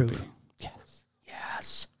 I approve. Yes.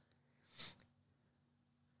 Yes.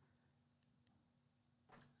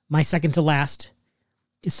 My second to last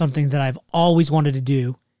is something that I've always wanted to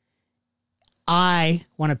do. I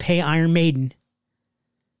want to pay Iron Maiden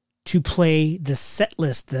to play the set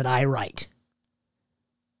list that I write.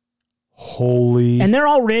 Holy. And they're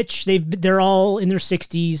all rich. They're all in their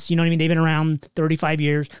 60s. You know what I mean? They've been around 35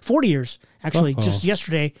 years, 40 years. Actually, just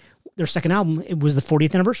yesterday, their second album, it was the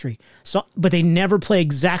 40th anniversary. So, but they never play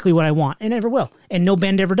exactly what I want and never will. And no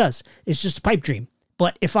band ever does. It's just a pipe dream.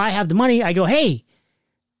 But if I have the money, I go, hey,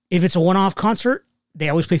 if it's a one-off concert, they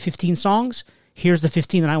always play 15 songs. Here's the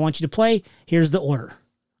 15 that I want you to play. Here's the order.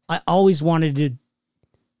 I always wanted to,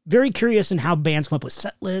 very curious in how bands come up with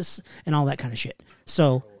set lists and all that kind of shit.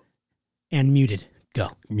 So, and muted. Go.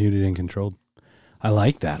 Muted and controlled. I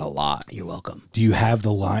like that a lot. You're welcome. Do you have the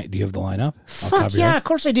lineup? Fuck yeah, of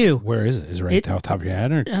course I do. Where is it? Is it right off the top of your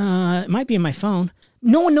head? Or? It might be in my phone.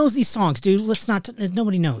 No one knows these songs, dude. Let's not.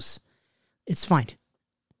 Nobody knows. It's fine.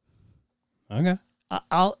 Okay.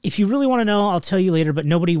 I'll. If you really want to know, I'll tell you later. But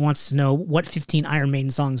nobody wants to know what 15 Iron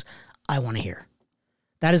Maiden songs I want to hear.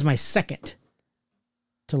 That is my second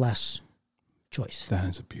to last choice. That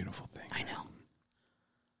is a beautiful thing. I know.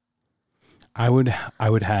 I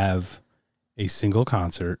would have a single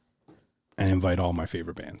concert and invite all my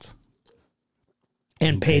favorite bands.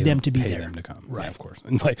 And pay them to be there. Pay them to come. Right. Yeah, of course.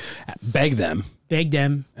 Beg them.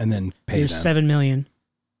 And then pay Here's them. $7 million.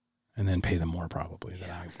 And then pay them more probably.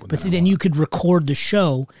 Yeah. But see, then you could record the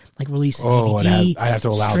show, like release a DVD. I'd have to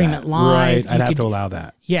allow stream that. It live. Right. I'd have to allow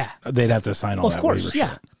that. Yeah. They'd have to sign all that. Of course, waiver yeah.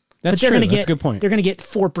 shit. That's true. That's a good point. They're going to get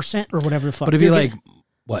 4% or whatever the fuck. But it'd be like,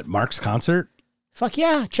 what, Mark's concert? Fuck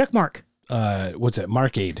yeah, check mark. What's it?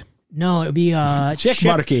 Markade. No, it'd be Check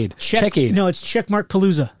Markade. Checkade. No, it's Check Mark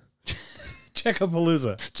Palooza.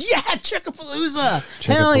 Checkapalooza. Yeah, Checkapalooza.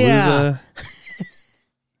 Hell yeah.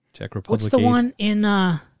 Czech Republic. What's the one in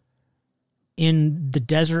the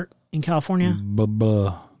desert in California?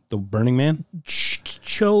 The Burning Man?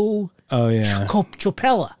 Oh yeah.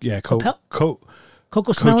 Chopella. Yeah,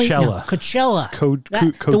 Coco Smelly? Coachella. No, Coachella.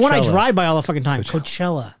 Coachella. The one I drive by all the fucking time.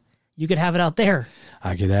 Coachella. You could have it out there.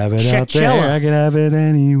 I could have it out there. I could have it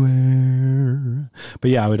anywhere. But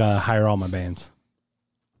yeah, I would hire all my bands.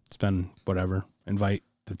 Spend whatever. Invite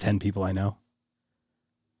the 10 people I know.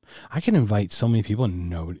 I can invite so many people and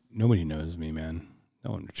nobody knows me, man.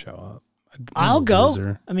 No one would show up. I'll go.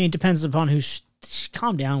 Loser. I mean, it depends upon who's...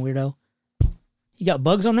 Calm down, weirdo. You got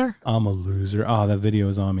bugs on there? I'm a loser. Oh, that video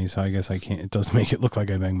is on me, so I guess I can't. It does make it look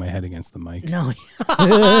like I banged my head against the mic. No.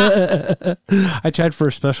 I tried for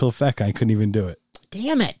a special effect. I couldn't even do it.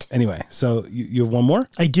 Damn it. Anyway, so you have one more?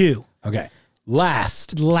 I do. Okay.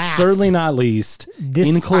 Last. Certainly not least.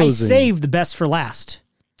 In closing. I saved the best for last.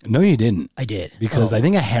 No, you didn't. I did. Because I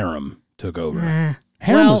think a harem took over.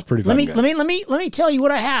 Harem was pretty fun. Let me tell you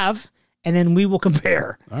what I have, and then we will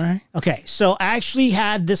compare. All right. Okay, so I actually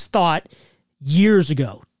had this thought years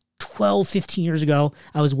ago, 12, 15 years ago.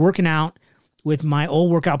 I was working out with my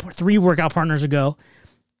old three workout partners ago,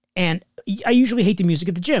 and I usually hate the music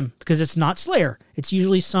at the gym because it's not Slayer. It's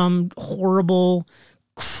usually some horrible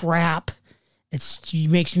crap. It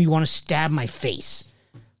makes me want to stab my face.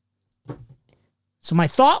 So my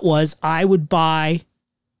thought was I would buy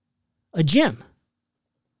a gym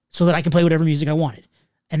so that I can play whatever music I wanted.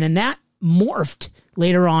 And then that morphed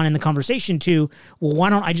later on in the conversation to, well, why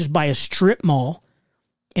don't I just buy a strip mall?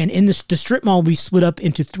 And in the strip mall, we split up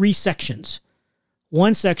into 3 sections.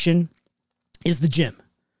 One section is the gym,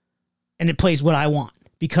 and it plays what I want,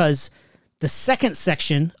 because the second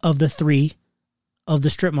section of the 3 of the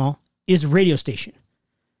strip mall is a radio station.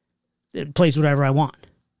 It plays whatever I want.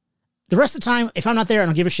 The rest of the time, if I'm not there, I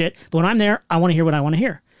don't give a shit. But when I'm there, I want to hear what I want to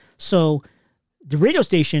hear. So the radio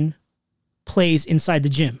station plays inside the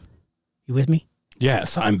gym. You with me?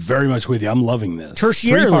 Yes, I'm very much with you. I'm loving this.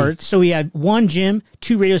 Tertiarily. 3 parts. So we had 1 gym,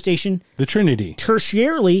 2 radio station. The Trinity.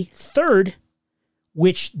 Tertiarily, third,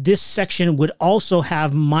 which this section would also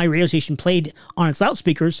have my radio station played on its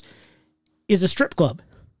loudspeakers, is a strip club.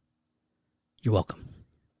 You're welcome.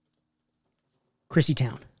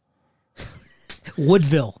 Chrissytown.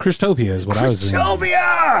 Woodville. Christopia is what I was thinking.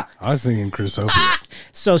 Christopia! I was thinking Christopia.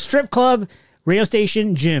 So strip club, radio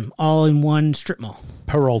station, gym, all in one strip mall.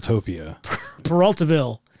 Peraltopia.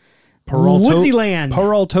 Peraltaville. Woodsyland.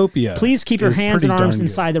 Peraltopia. Please keep your hands and arms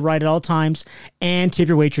inside the ride at all times, and tip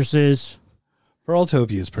your waitresses.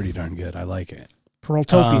 Peraltopia is pretty darn good. I like it.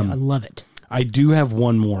 Peraltopia. I love it. I do have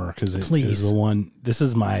one more because it Please. is the one. This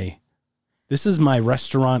is my This is my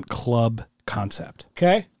restaurant club concept.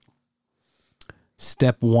 Okay.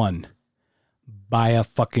 Step 1, buy a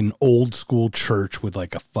fucking old school church with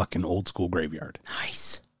like a fucking old school graveyard.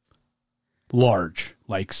 Nice. Large,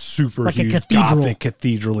 like super like huge, a cathedral. Gothic,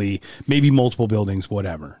 cathedral-y, maybe multiple buildings,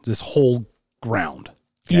 whatever. This whole ground.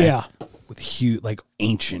 Okay? Yeah. With huge, like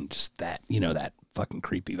ancient, just that, that fucking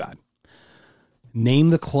creepy vibe. Name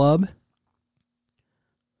the club.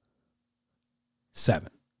 7.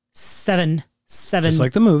 7. Just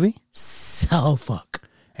like the movie. So fuck.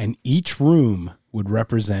 And each room would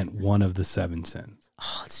represent one of the 7 sins.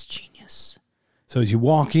 Oh, it's genius. So as you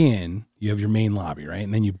walk in, you have your main lobby, right?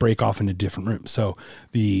 And then you break off into different rooms. So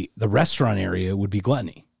the restaurant area would be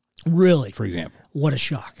gluttony. Really? For example. What a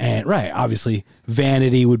shock. And right, obviously,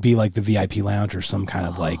 vanity would be like the VIP lounge or some kind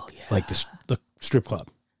of like the strip club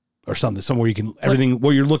or something, somewhere you can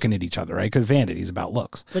where you're looking at each other, right? Because vanity is about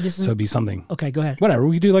looks. So it'd be something. Okay, go ahead. Whatever,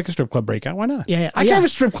 we could do like a strip club breakout. Why not? Yeah, I can have a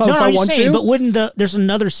strip club if I want to. But wouldn't there's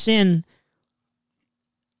another sin?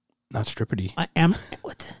 Not strippity.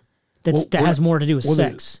 That has more to do with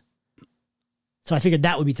sex. So I figured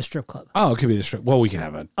that would be the strip club. Oh, it could be the strip. Well, we can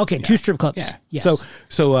have it. Okay, 2 strip clubs. Yeah. Yes.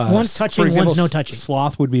 So one's touching, one's no touching.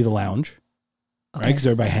 Sloth would be the lounge, right? Because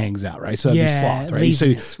everybody hangs out, right? So that'd be sloth, right?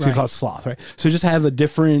 Laziness, so you call it sloth, right? So just have a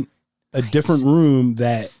different room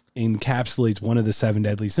that encapsulates one of the 7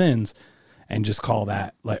 deadly sins, and just call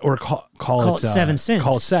that call it 7 sins.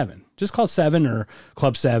 Call it 7. Just call it 7 or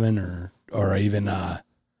Club 7 or even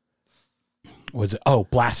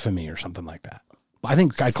blasphemy or something like that. I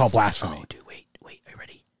think I'd call blasphemy. Oh, dude, wait. Are you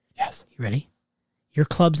ready? Yes. You ready? Your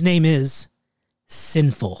club's name is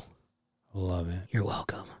Sinful. Love it. You're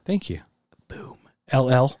welcome. Thank you. Boom.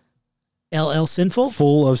 LL Sinful?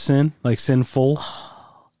 Full of sin, like sinful.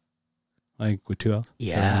 Like with 2 L's?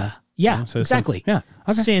 Yeah. Yeah, so exactly. Yeah.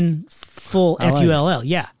 Okay. Sinful, Full.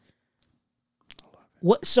 Yeah.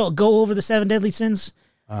 What? So go over the 7 deadly sins.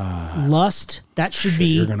 Lust. That should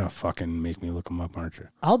be. You're gonna fucking make me look them up, aren't you?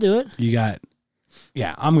 I'll do it. You got.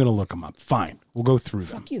 Yeah, I'm gonna look them up. Fine, we'll go through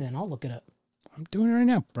them. Fuck you, then. I'll look it up. I'm doing it right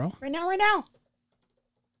now, bro. Right now.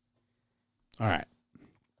 All right.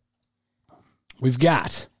 We've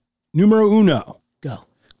got numero uno. Go.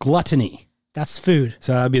 Gluttony. That's food.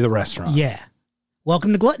 So that'd be the restaurant. Yeah.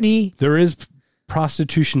 Welcome to gluttony. There is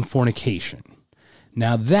prostitution, fornication.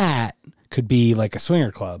 Now that could be like a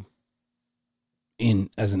swinger club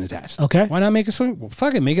as an attached. Okay. Why not make a swing? Well,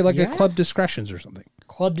 fuck it. Make it like a club discretions or something.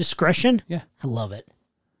 Club discretion? Yeah. I love it.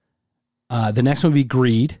 The next one would be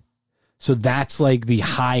greed. So that's like the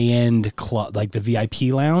high-end club, like the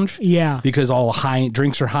VIP lounge. Yeah. Because all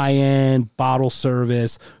drinks are high-end, bottle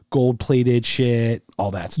service, gold-plated shit,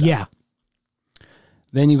 all that stuff. Yeah.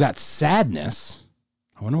 Then you got sadness.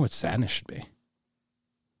 I wonder what sadness should be.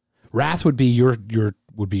 Wrath would be your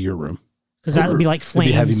room. Because that would be like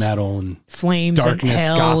flames. It'd be heavy metal and flames darkness, and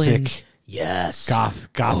hell gothic. And, yes. Goth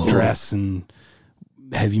dress and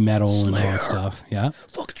heavy metal Slayer. And all that stuff. Yeah.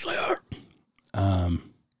 Fucking Slayer.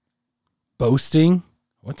 Boasting.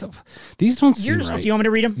 What's up? These don't seem right. Do you want me to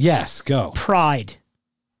read them? Yes, go. Pride.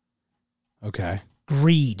 Okay.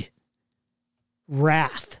 Greed.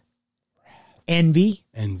 Wrath. Envy.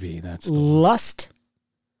 That's the lust.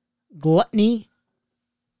 Gluttony.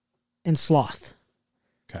 And sloth.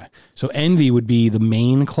 Okay. So envy would be the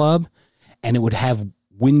main club, and it would have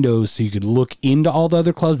windows so you could look into all the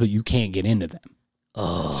other clubs, but you can't get into them.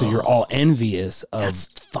 Oh. So you're all envious of. That's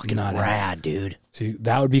fucking rad, dude. So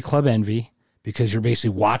that would be club envy, because you're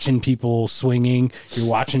basically watching people swinging, you're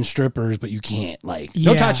watching strippers, but you can't,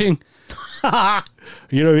 no touching.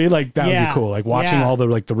 You know what I mean? Like that would be cool. Like watching all the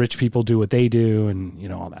the rich people do what they do,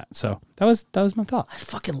 and all that. So that was my thought. I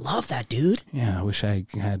fucking love that, dude. Yeah, I wish I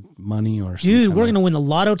had money or something. Dude, we're gonna win the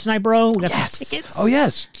lotto tonight, bro. We got some tickets. Oh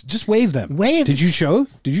yes, just wave them. Did you show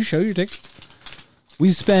your tickets?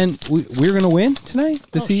 We're gonna win tonight.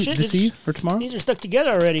 This eve or tomorrow. These are stuck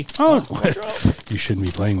together already. Oh, you shouldn't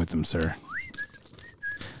be playing with them, sir.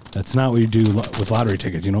 That's not what you do with lottery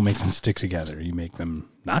tickets. You don't make them stick together. You make them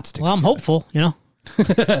not stick together. Well, I'm hopeful,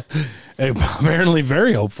 Apparently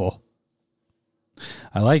very hopeful.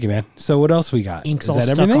 I like it, man. So what else we got? Ink's all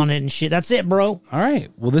stuck on it and shit. That's it, bro. All right.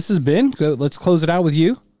 Well, this has been. Let's close it out with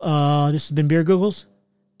you. This has been Beer Googles.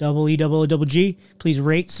 EEGGG. Please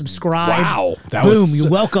rate, subscribe. Wow. You're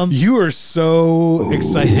welcome. You are so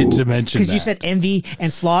excited to mention that. Because you said envy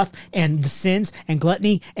and sloth and the sins and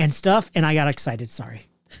gluttony and stuff, and I got excited. Sorry.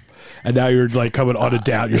 And now you're coming on it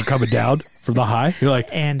down. You're coming down from the high. You're like,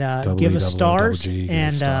 and give us stars.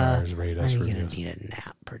 And rate us, I'm going to need a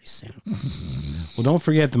nap pretty soon. Well, don't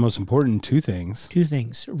forget the most important 2 things. 2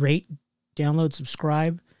 things. Rate, download,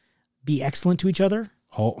 subscribe, be excellent to each other.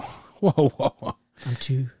 Hold Whoa. I'm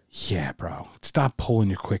too. Yeah, bro. Stop pulling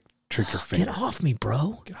your quick trigger finger. Get off me,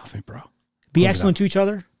 bro. Get off me, bro. Be excellent to each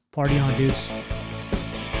other. Party on, dudes.